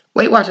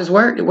 Weight Watchers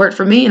worked. It worked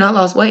for me, and I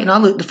lost weight, and I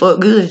looked the fuck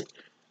good.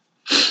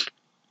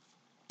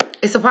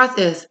 It's a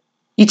process.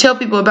 You tell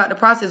people about the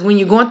process when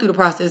you're going through the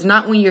process,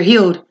 not when you're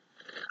healed.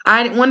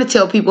 I didn't want to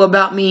tell people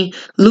about me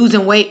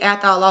losing weight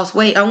after I lost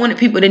weight. I wanted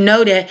people to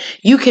know that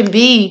you can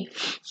be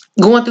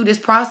going through this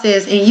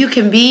process, and you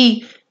can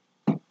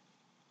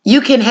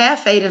have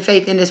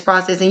faith in this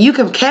process, and you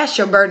can cast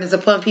your burdens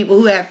upon people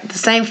who have the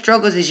same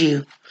struggles as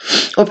you,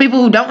 or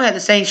people who don't have the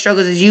same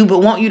struggles as you but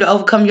want you to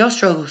overcome your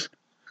struggles.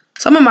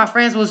 Some of my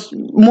friends was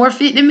more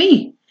fit than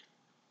me.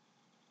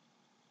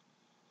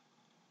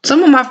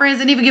 Some of my friends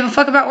didn't even give a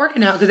fuck about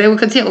working out because they were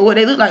content with what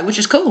they looked like, which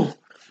is cool.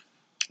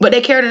 But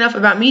they cared enough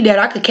about me that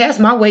I could cast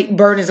my weight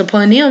burdens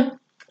upon them.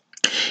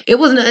 It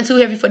wasn't nothing too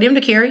heavy for them to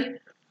carry.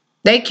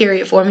 They carry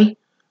it for me.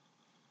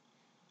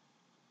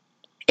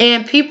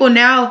 And people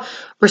now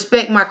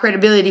respect my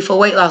credibility for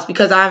weight loss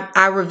because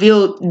I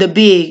revealed the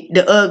big,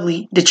 the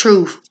ugly, the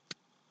truth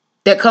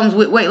that comes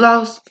with weight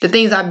loss, the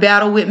things I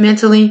battle with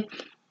mentally.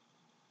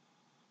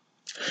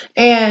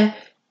 And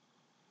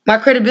my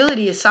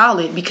credibility is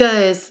solid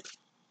because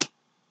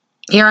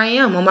here I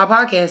am on my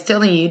podcast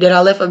telling you that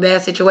I left a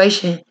bad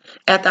situation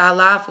after I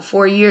lied for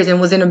 4 years and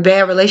was in a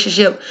bad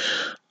relationship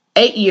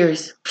 8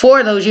 years. 4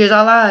 of those years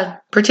I lied,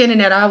 pretending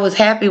that I was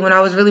happy when I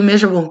was really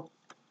miserable.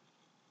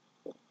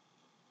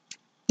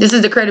 This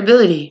is the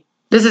credibility.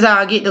 This is how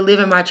I get to live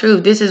in my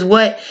truth. This is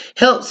what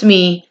helps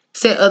me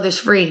set others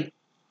free.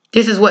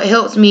 This is what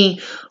helps me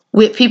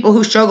with people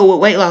who struggle with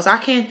weight loss. I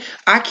can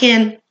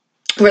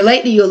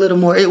relate to you a little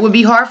more. It would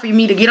be hard for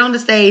me to get on the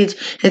stage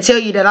and tell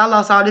you that I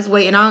lost all this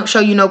weight and I don't show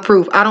you no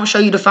proof. I don't show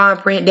you the fine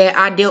print that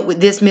I dealt with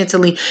this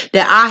mentally,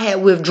 that I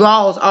had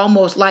withdrawals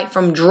almost like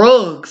from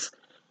drugs.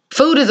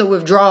 Food is a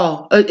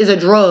withdrawal, is a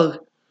drug.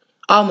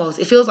 Almost.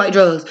 It feels like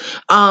drugs.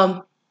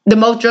 The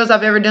most drugs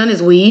I've ever done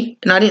is weed,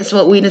 and I didn't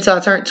smoke weed until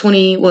I turned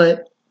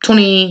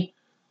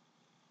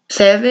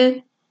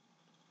 27?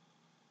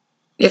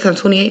 Yeah, 'cause I'm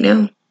 28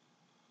 now.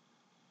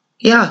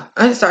 Yeah,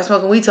 I didn't start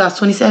smoking weed till I was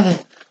 27.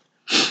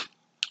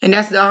 And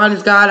that's the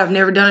honest God. I've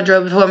never done a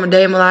drug before in a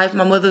day in my life.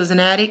 My mother was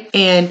an addict,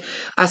 and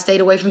I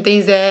stayed away from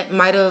things that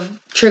might have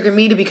triggered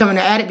me to becoming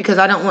an addict because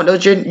I don't want those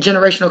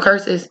generational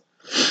curses.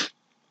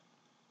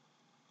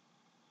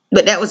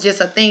 But that was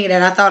just a thing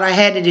that I thought I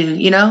had to do,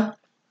 you know?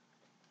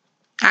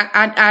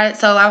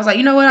 So I was like,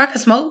 you know what? I could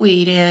smoke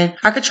weed and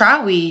I could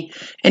try weed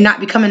and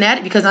not become an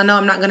addict because I know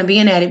I'm not going to be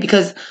an addict,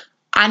 because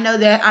I know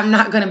that I'm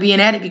not going to be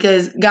an addict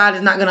because God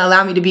is not going to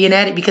allow me to be an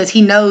addict, because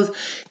He knows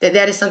that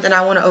that is something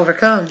I want to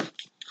overcome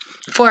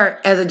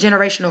as a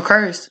generational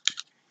curse.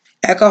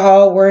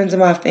 Alcohol runs in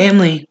my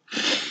family.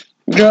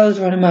 Drugs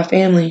run in my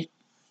family.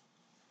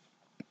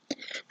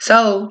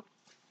 So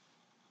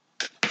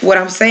what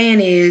I'm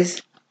saying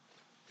is,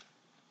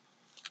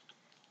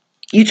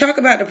 you talk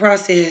about the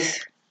process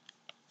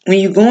when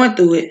you're going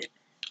through it,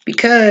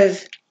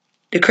 because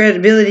the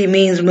credibility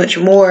means much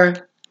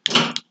more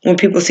when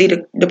people see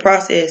the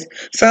process.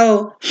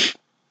 So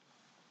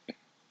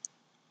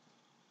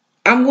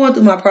I'm going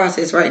through my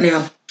process right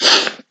now.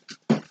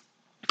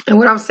 And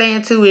what I'm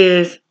saying too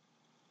is,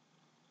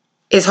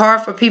 it's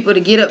hard for people to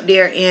get up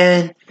there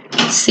and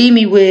see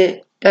me with,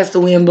 that's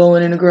the wind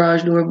blowing in the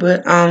garage door,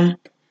 but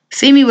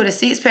see me with a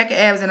 6-pack of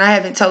abs and I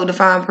haven't told the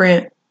fine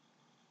print.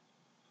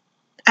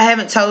 I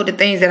haven't told the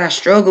things that I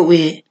struggle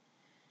with.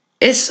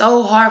 It's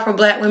so hard for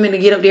black women to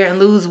get up there and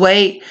lose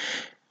weight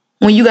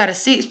when you got a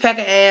 6-pack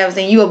of abs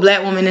and you a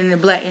black woman and a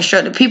black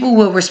instructor. People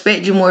will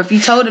respect you more if you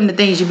told them the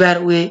things you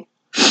battled with.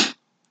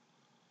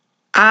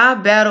 I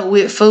battled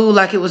with food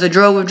like it was a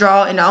drug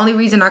withdrawal, and the only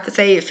reason I could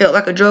say it felt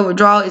like a drug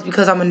withdrawal is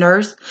because I'm a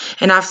nurse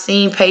and I've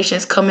seen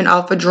patients coming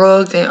off of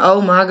drugs, and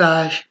oh my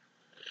gosh,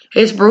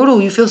 it's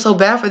brutal. You feel so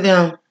bad for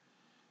them.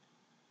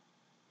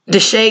 The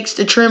shakes,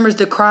 the tremors,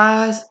 the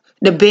cries,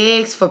 the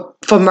begs for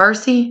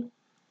mercy.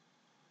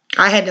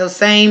 I had those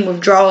same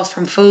withdrawals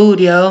from food,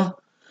 yo.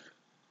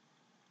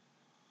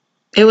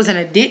 It was an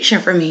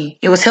addiction for me.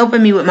 It was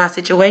helping me with my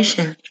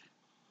situation.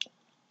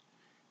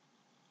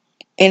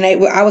 And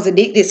I was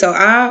addicted, so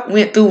I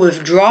went through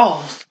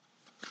withdrawals.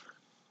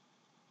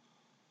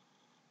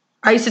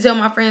 I used to tell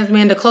my friends,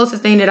 man, the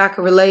closest thing that I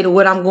could relate to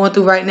what I'm going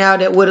through right now,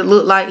 that what it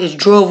looked like, is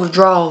drug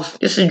withdrawals.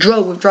 This is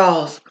drug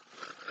withdrawals.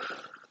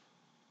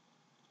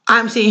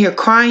 I'm sitting here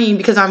crying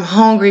because I'm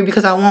hungry,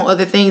 because I want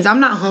other things. I'm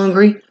not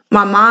hungry.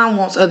 My mind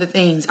wants other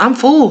things. I'm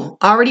full.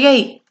 I already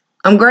ate.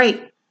 I'm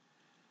great.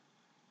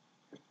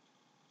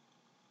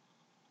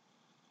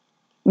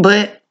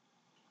 But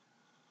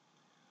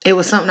it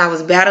was something I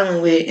was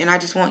battling with, and I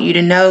just want you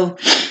to know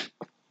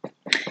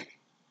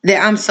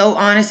that I'm so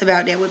honest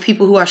about that with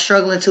people who are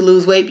struggling to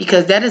lose weight,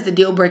 because that is the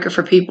deal breaker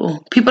for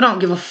people. People don't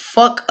give a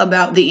fuck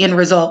about the end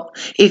result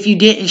if you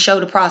didn't show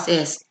the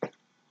process.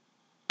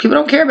 People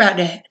don't care about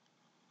that.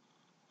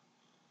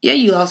 Yeah,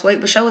 you lost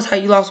weight, but show us how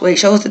you lost weight.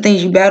 Show us the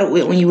things you battled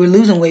with when you were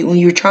losing weight, when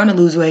you were trying to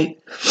lose weight.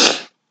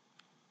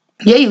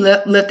 Yeah, you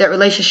left that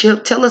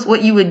relationship. Tell us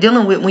what you were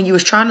dealing with when you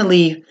was trying to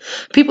leave.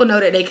 People know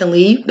that they can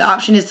leave. The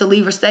option is to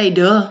leave or stay.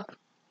 Duh.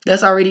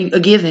 That's already a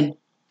given.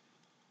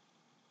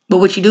 But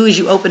what you do is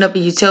you open up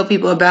and you tell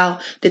people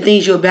about the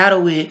things you'll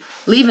battle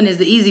with. Leaving is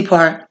the easy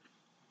part.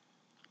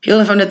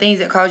 Healing from the things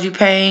that cause you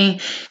pain,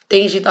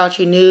 things you thought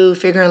you knew,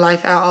 figuring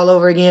life out all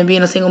over again,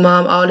 being a single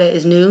mom, all that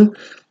is new.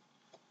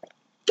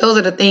 Those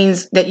are the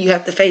things that you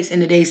have to face in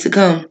the days to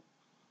come.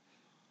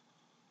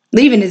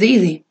 Leaving is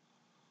easy.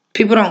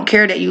 People don't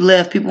care that you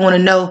left. People want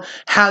to know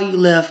how you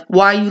left,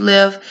 why you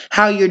left,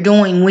 how you're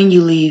doing when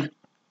you leave.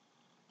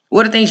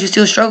 What are things you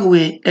still struggle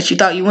with that you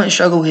thought you wouldn't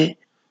struggle with?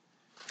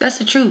 That's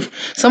the truth.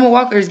 Summer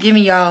Walker is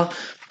giving y'all,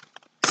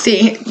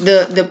 see,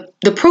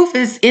 the proof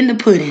is in the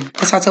pudding.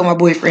 That's what I told my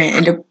boyfriend.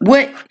 And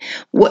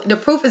the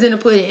proof is in the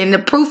pudding, and the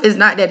proof is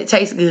not that it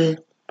tastes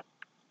good.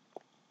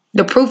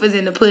 The proof is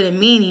in the pudding,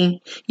 meaning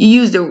you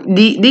use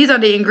these are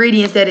the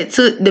ingredients that it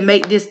took to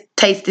make this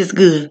taste this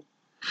good.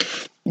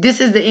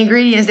 This is the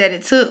ingredients that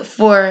it took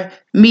for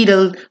me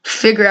to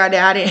figure out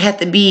that I didn't have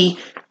to be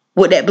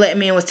what that black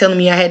man was telling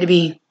me I had to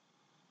be.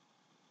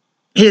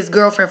 His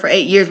girlfriend for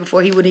 8 years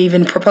before he would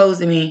even propose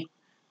to me.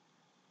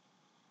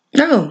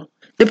 No,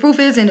 the proof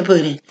is in the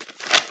pudding.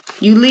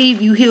 You leave,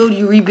 you heal,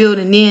 you rebuild,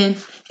 and then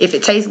if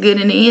it tastes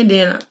good in the end,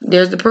 then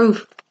there's the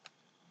proof.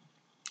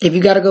 If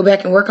you got to go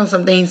back and work on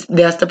some things,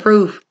 that's the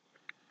proof.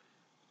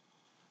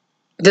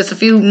 Just a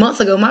few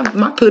months ago, my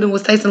pudding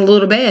was tasting a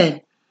little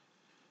bad.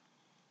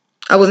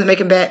 I wasn't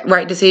making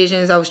right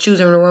decisions. I was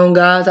choosing the wrong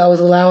guys. I was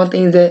allowing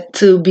things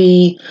to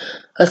be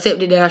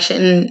accepted that I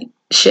shouldn't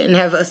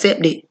have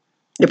accepted.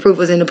 The proof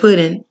was in the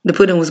pudding. The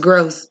pudding was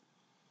gross.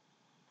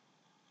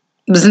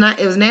 It was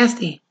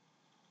nasty.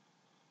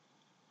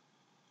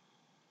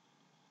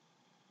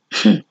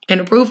 And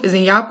the proof is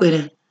in y'all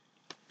pudding.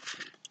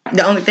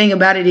 The only thing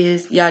about it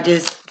is y'all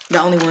just the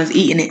only ones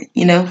eating it,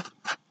 you know?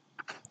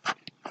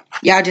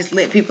 Y'all just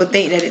let people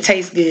think that it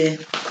tastes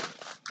good.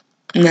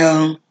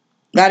 No.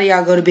 A lot of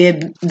y'all go to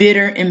bed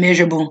bitter and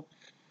miserable.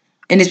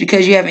 And it's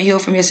because you haven't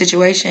healed from your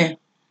situation.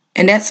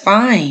 And that's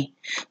fine.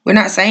 We're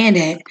not saying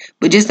that.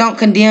 But just don't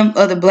condemn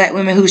other black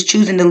women who's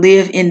choosing to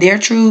live in their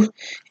truth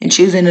and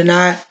choosing to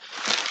not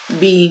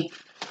be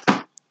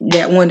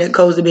that one that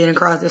goes to bed and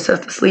cries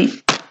themselves to sleep.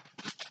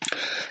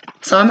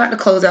 So I'm about to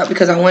close out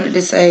because I wanted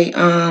to say,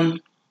 I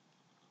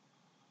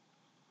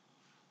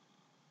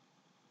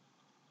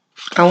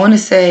want to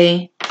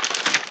say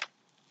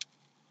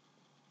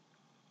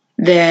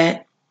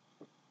that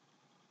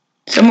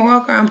Summer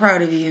Walker, I'm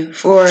proud of you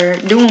for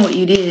doing what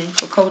you did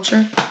for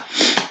culture,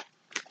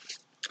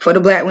 for the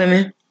black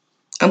women.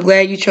 I'm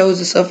glad you chose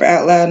to suffer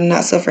out loud and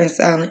not suffer in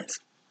silence.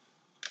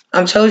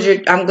 I'm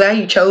glad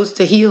you chose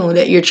to heal,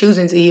 that you're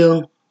choosing to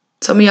heal.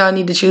 Some of y'all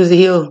need to choose to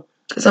heal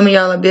because some of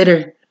y'all are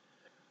bitter.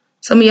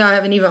 Some of y'all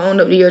haven't even owned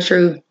up to your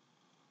truth.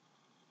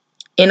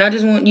 And I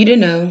just want you to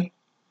know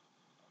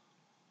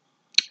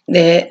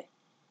that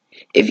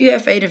if you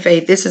have faith in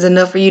faith, this is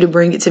enough for you to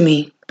bring it to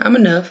me. I'm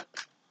enough.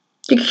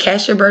 You can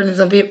cast your burdens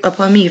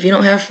upon me. If you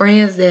don't have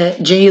friends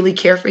that genuinely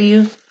care for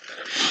you,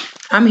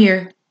 I'm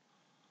here.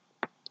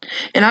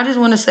 And I just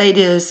want to say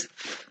this.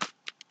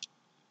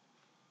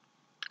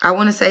 I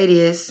want to say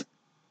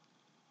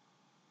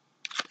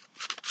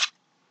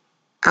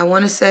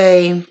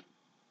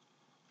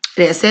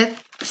that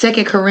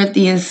 2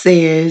 Corinthians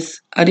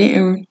says, I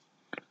didn't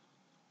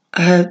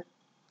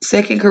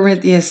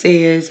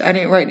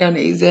write down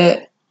the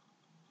exact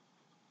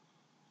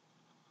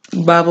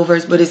Bible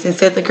verse, but it's in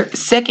 2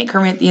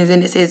 Corinthians,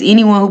 and it says,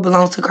 anyone who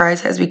belongs to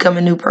Christ has become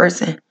a new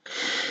person.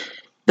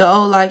 The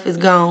old life is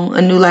gone,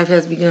 a new life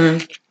has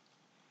begun.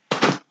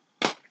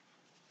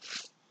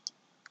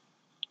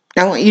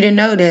 I want you to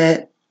know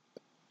that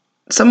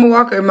Summer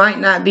Walker might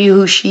not be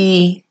who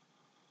she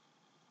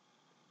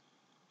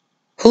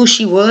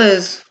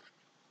was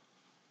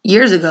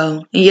years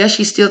ago. And yes,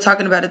 she's still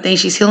talking about the things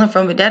she's healing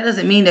from, but that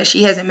doesn't mean that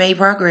she hasn't made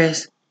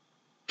progress.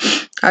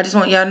 I just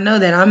want y'all to know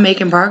that I'm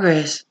making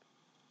progress.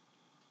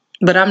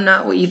 But I'm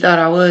not what you thought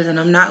I was, and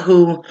I'm not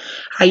who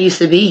I used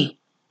to be.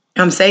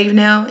 I'm saved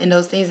now, and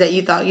those things that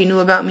you thought you knew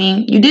about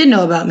me, you did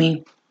know about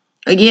me.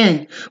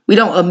 Again, we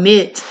don't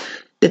omit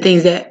the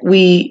things that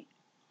we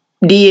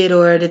did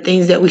or the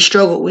things that we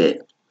struggled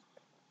with.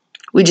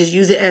 We just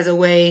use it as a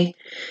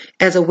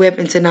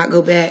weapon to not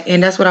go back.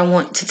 And that's what I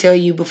want to tell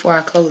you before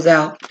I close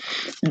out.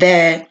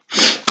 That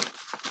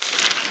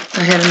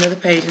I had another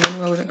page and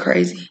I wasn't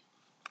crazy.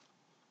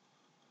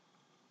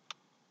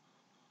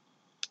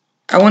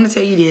 I want to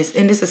tell you this,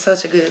 and this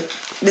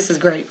is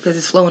great because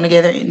it's flowing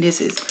together, and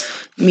this is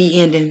me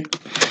ending.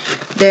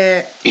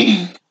 That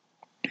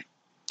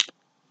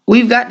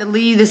we've got to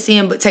leave the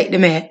sin but take the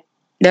mat.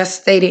 That's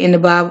stated in the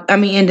Bible. I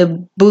mean, in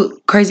the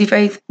book Crazy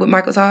Faith with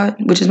Michael Todd,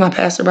 which is my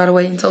pastor, by the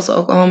way, in Tulsa,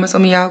 Oklahoma.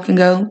 Some of y'all can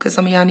go because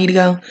some of y'all need to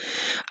go.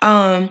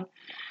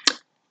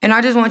 And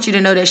I just want you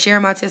to know that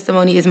sharing my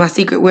testimony is my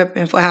secret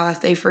weapon for how I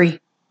stay free.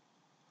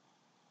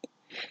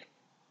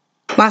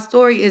 My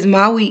story is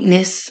my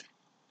weakness.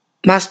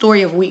 My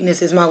story of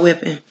weakness is my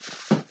weapon.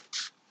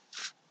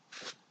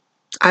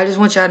 I just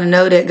want y'all to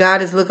know that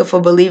God is looking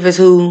for believers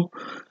who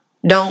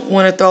don't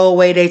want to throw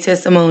away their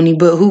testimony,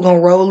 but who gonna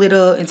roll it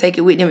up and take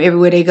it with them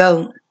everywhere they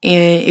go.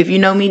 And if you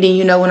know me, then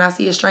you know when I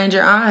see a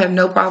stranger, I have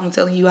no problem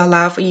telling you I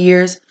lied for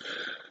years.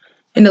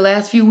 In the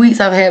last few weeks,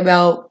 I've had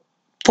about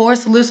 4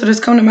 solicitors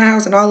come to my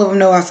house, and all of them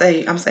know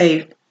I'm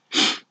saved.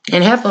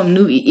 And half of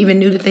them even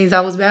knew the things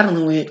I was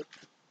battling with,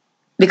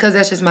 because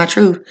that's just my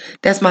truth.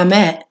 That's my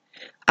mat.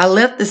 I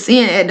left the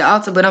sin at the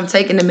altar, but I'm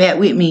taking the mat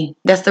with me.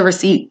 That's the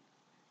receipt.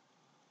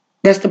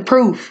 That's the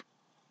proof.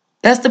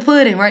 That's the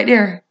pudding right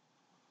there.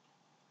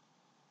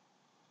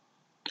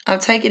 I'm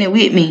taking it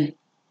with me.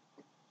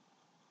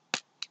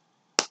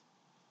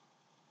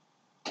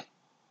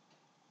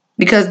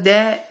 Because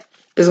that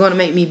is going to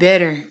make me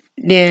better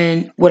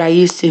than what I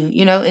used to,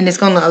 and it's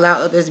going to allow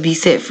others to be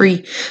set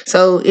free.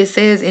 So it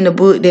says in the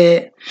book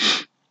that,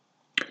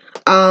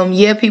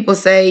 people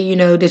say,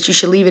 that you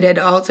should leave it at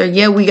the altar.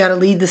 Yeah, we got to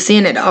leave the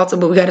sin at the altar,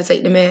 but we got to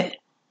take the mat.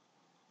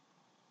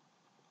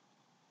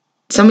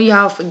 Some of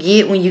y'all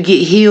forget when you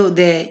get healed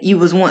that you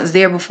was once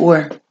there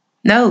before.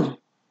 No.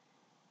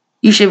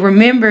 You should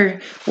remember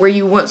where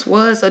you once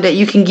was so that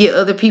you can get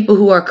other people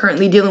who are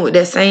currently dealing with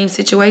that same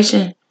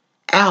situation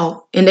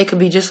out, and they could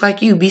be just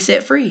like you, be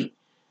set free.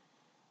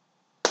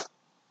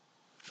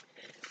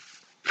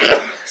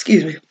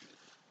 Excuse me.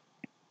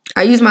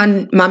 I use my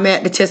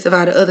mat to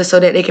testify to others so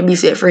that they can be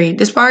set free.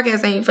 This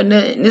podcast ain't for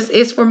nothing. This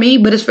is for me,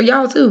 but it's for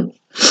y'all too.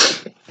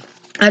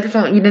 I just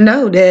want you to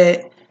know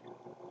that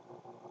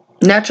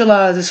natural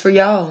laws is for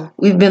y'all.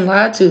 We've been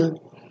lied to.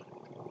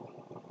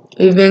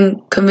 We've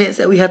been convinced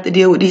that we have to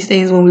deal with these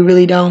things when we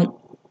really don't.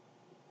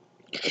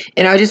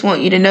 And I just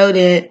want you to know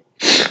that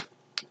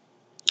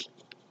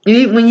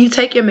when you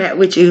take your mat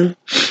with you,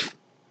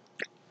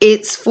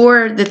 it's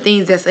for the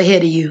things that's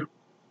ahead of you.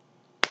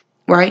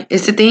 Right?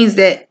 It's the things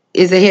that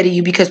is ahead of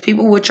you, because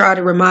people will try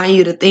to remind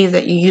you of the things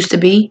that you used to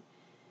be.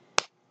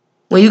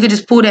 When you could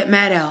just pull that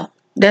mat out.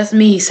 That's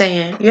me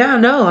saying, yeah,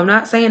 no, I'm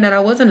not saying that I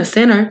wasn't a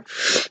sinner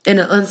and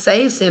an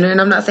unsaved sinner, and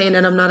I'm not saying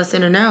that I'm not a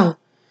sinner now.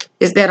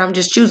 It's that I'm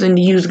just choosing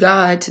to use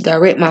God to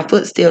direct my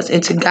footsteps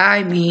and to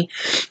guide me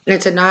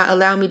and to not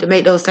allow me to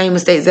make those same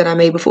mistakes that I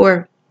made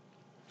before.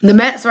 The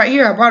mat's right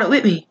here. I brought it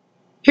with me.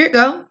 Here it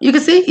go. You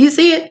can see. You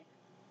see it.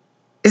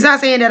 It's not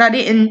saying that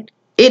it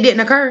didn't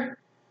occur.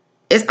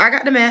 I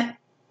got the mat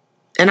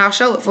and I'll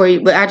show it for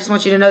you, but I just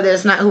want you to know that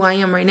it's not who I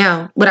am right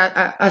now. But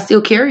I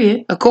still carry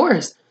it, of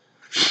course.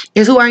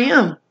 It's who I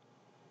am.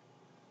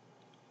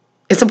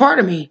 It's a part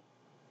of me.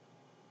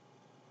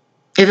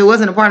 If it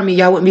wasn't a part of me,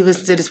 y'all wouldn't be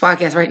listening to this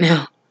podcast right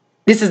now.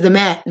 This is the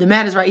mat. The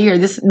mat is right here.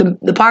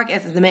 The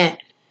podcast is the mat.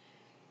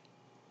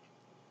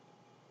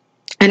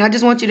 And I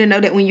just want you to know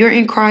that when you're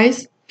in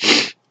Christ,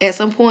 at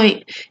some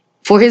point,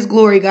 for His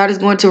glory, God is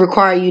going to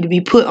require you to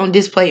be put on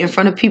display in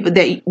front of people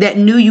that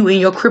knew you in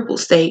your crippled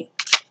state.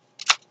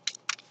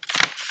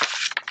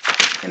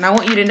 And I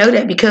want you to know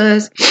that,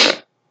 because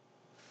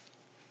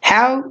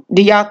how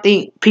do y'all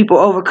think people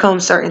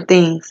overcome certain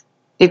things?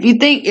 If you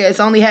think it's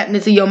only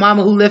happening to your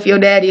mama who left your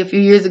daddy a few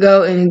years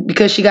ago, and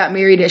because she got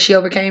married that she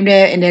overcame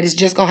that, and that it's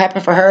just going to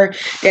happen for her,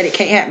 that it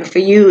can't happen for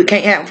you, it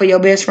can't happen for your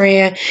best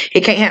friend,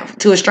 it can't happen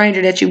to a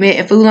stranger that you met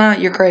in Food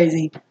Line, you're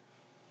crazy.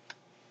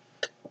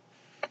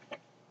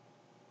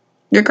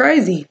 You're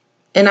crazy.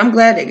 And I'm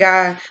glad that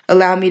God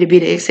allowed me to be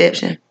the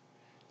exception.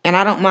 And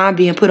I don't mind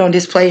being put on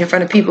display in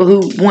front of people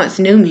who once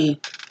knew me.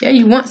 Yeah,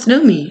 you once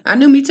knew me. I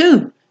knew me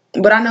too.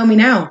 But I know me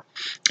now.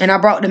 And I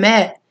brought the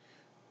mat.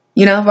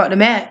 I brought the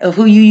mat of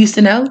who you used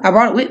to know. I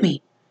brought it with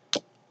me.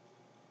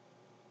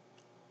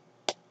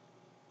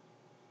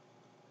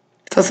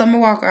 So Summer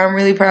Walker, I'm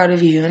really proud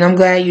of you. And I'm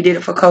glad you did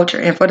it for culture.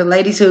 And for the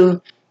ladies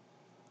who,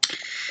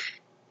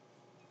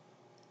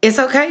 it's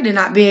okay to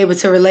not be able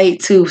to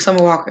relate to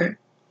Summer Walker.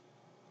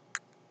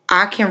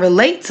 I can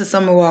relate to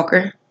Summer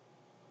Walker.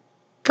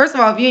 First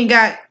of all, if you ain't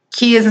got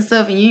kids and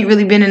stuff and you ain't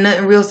really been in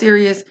nothing real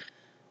serious,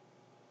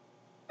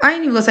 I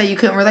ain't even gonna say you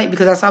couldn't relate,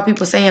 because I saw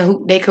people saying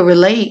who they could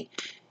relate,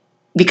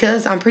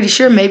 because I'm pretty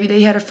sure maybe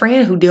they had a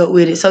friend who dealt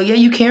with it. So yeah,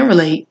 you can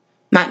relate.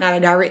 Might not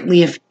have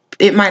directly, if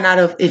it might not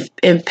have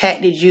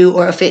impacted you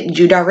or affected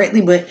you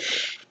directly, but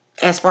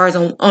as far as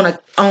on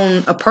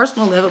a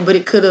personal level, but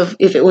it could have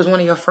if it was one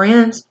of your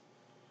friends.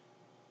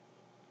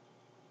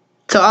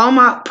 To all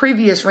my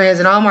previous friends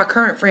and all my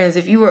current friends,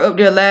 if you were up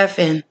there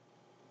laughing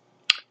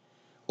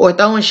or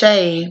throwing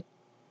shade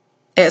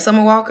at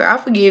Summer Walker, I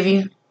forgive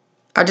you.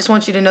 I just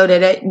want you to know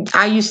that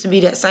I used to be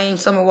that same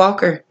Summer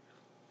Walker.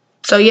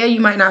 So yeah,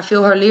 you might not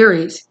feel her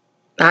lyrics.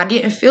 I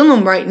didn't feel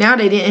them right now.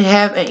 They didn't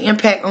have an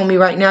impact on me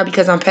right now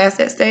because I'm past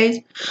that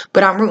stage.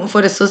 But I'm rooting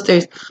for the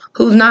sisters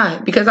who's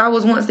not, because I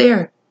was once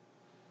there.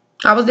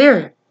 I was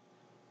there.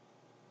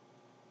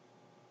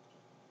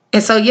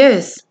 And so,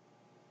 yes,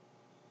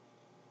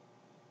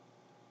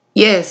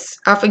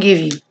 I forgive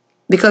you.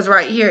 Because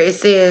right here it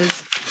says,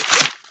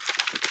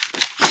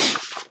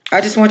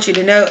 I just want you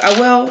to know,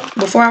 well,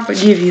 before I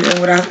forgive you and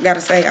what I got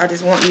to say, I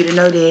just want you to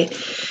know that,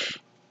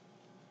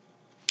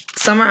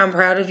 Summer, I'm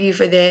proud of you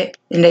for that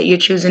and that you're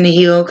choosing to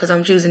heal, because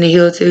I'm choosing to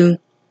heal too.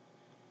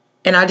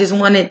 And I just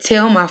want to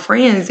tell my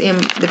friends and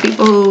the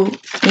people who,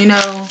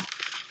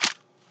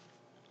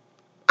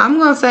 I'm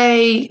going to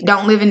say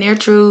don't live in their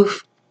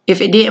truth.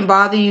 If it didn't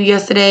bother you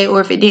yesterday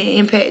or if it didn't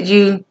impact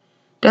you,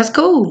 that's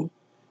cool.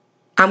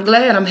 I'm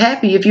glad. I'm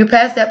happy. If you're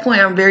past that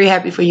point, I'm very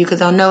happy for you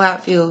because I know how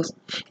it feels.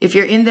 If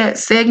you're in that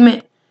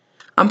segment,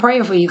 I'm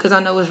praying for you because I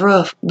know it's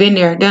rough. Been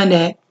there, done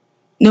that.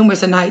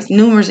 Numerous of nights,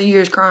 numerous of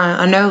years crying.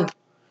 I know.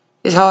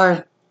 It's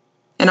hard.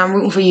 And I'm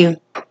rooting for you.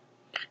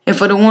 And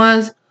for the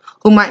ones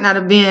who might not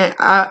have been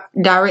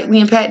directly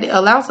impacted,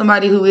 allow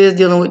somebody who is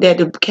dealing with that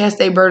to cast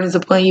their burdens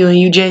upon you and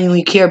you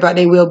genuinely care about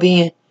their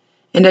well-being.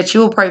 And that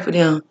you'll pray for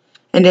them.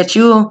 And that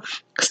you'll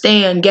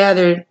stand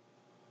gathered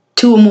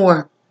 2 or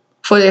more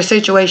for their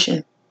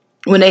situation.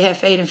 When they have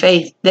faith and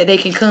faith, that they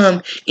can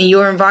come in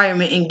your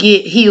environment and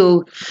get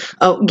healed,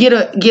 get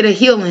a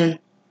healing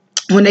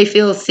when they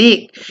feel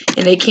sick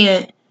and they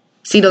can't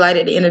see the light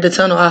at the end of the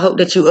tunnel. I hope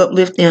that you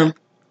uplift them.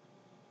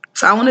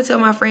 So I want to tell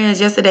my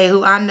friends yesterday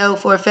who I know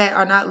for a fact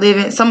are not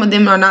living, some of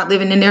them are not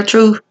living in their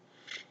truth,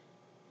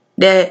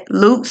 that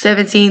Luke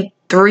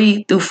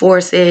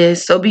 17:3-4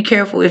 says, so be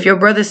careful. If your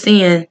brother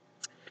sins,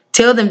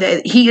 tell them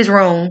that he is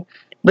wrong,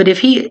 but if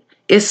he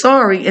is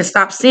sorry and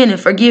stop sinning,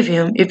 forgive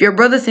him. If your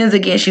brother sins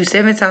against you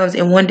 7 times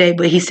in one day,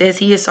 but he says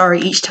he is sorry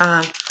each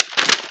time,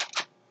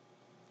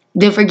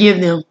 then forgive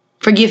him.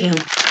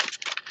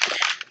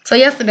 So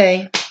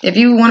yesterday, if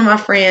you were one of my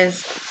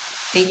friends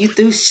and you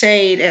threw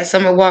shade at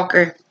Summer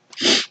Walker,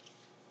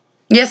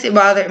 yes, it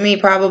bothered me,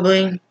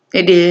 probably.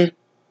 It did.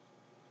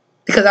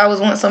 Because I was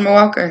once Summer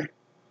Walker.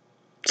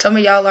 Some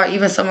of y'all are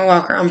even Summer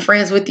Walker. I'm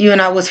friends with you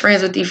and I was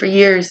friends with you for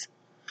years.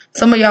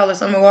 Some of y'all are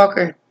Summer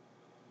Walker.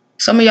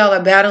 Some of y'all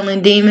are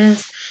battling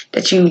demons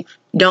that you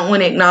don't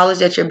want to acknowledge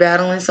that you're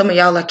battling. Some of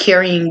y'all are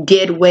carrying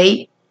dead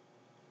weight.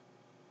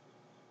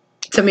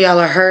 Some of y'all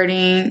are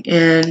hurting,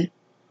 and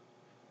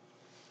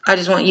I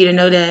just want you to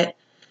know that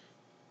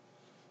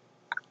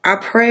I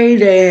pray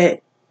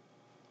that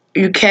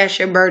you cast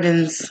your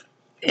burdens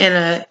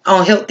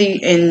on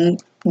healthy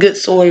and good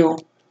soil,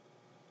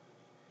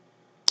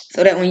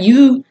 so that when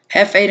you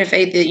have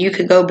faith that you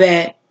could go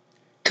back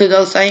to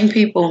those same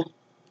people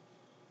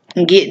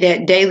and get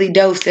that daily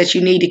dose that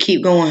you need to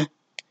keep going.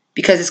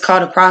 Because it's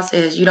called a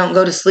process. You don't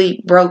go to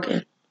sleep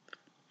broken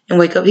and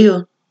wake up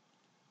healed.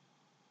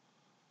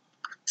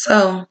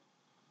 So,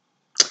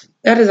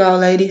 that is all,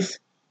 ladies.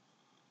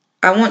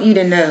 I want you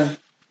to know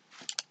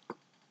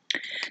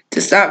to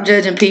stop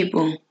judging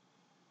people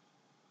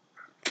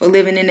for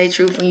living in their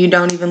truth when you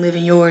don't even live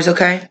in yours,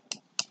 okay?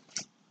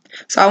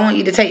 So I want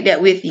you to take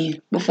that with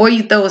you. Before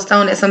you throw a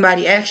stone at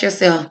somebody, ask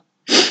yourself,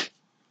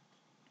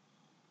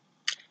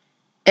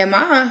 am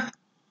I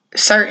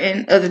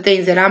certain of the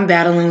things that I'm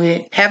battling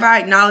with? Have I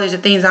acknowledged the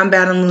things I'm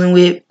battling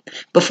with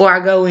before I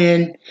go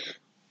and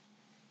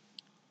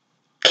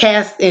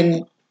cast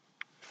and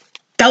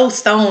throw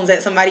stones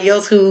at somebody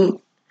else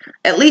who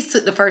at least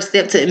took the first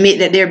step to admit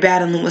that they're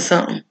battling with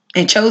something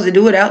and chose to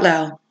do it out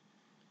loud?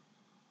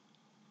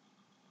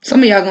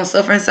 Some of y'all gonna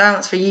suffer in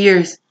silence for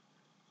years.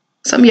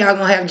 Some of y'all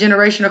gonna have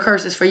generational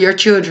curses for your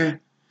children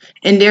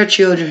and their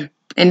children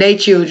and their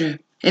children.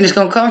 And it's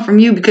gonna come from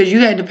you because you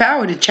had the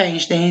power to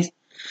change things.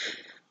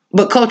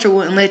 But culture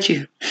wouldn't let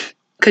you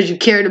because you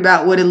cared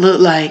about what it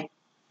looked like.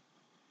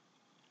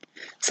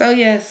 So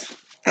yes,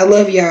 I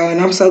love y'all,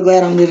 and I'm so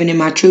glad I'm living in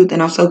my truth,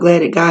 and I'm so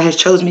glad that God has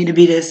chosen me to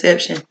be the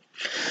exception.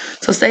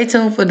 So stay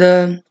tuned for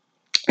the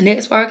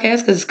next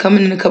podcast because it's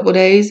coming in a couple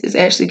days. It's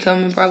actually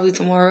coming probably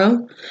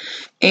tomorrow.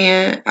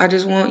 And I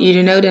just want you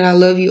to know that I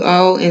love you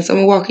all. And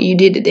Summer Walker, you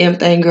did the damn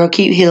thing, girl.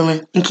 Keep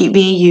healing and keep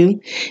being you.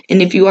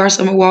 And if you are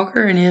Summer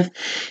Walker, and if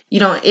you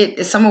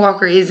don't, Summer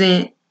Walker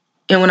isn't,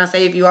 and when I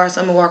say if you are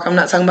Summer Walker, I'm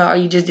not talking about are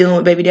you just dealing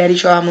with baby daddy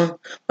trauma.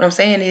 What I'm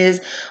saying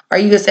is, are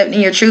you accepting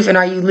your truth and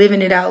are you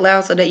living it out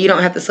loud so that you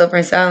don't have to suffer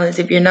in silence?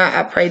 If you're not,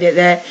 I pray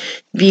that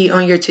be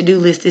on your to-do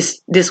list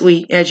this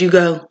week as you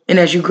go and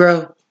as you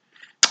grow.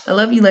 I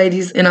love you,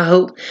 ladies, and I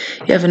hope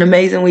you have an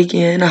amazing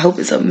weekend. I hope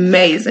it's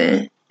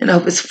amazing. And I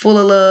hope it's full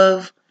of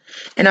love.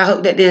 And I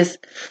hope that this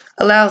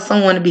allows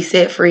someone to be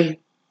set free.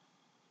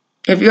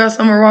 If you're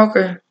Summer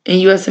Walker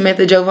and you're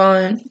Samantha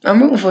Jovan,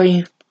 I'm rooting for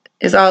you.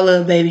 It's all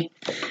love, baby.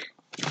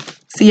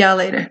 See y'all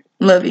later.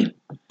 Love you.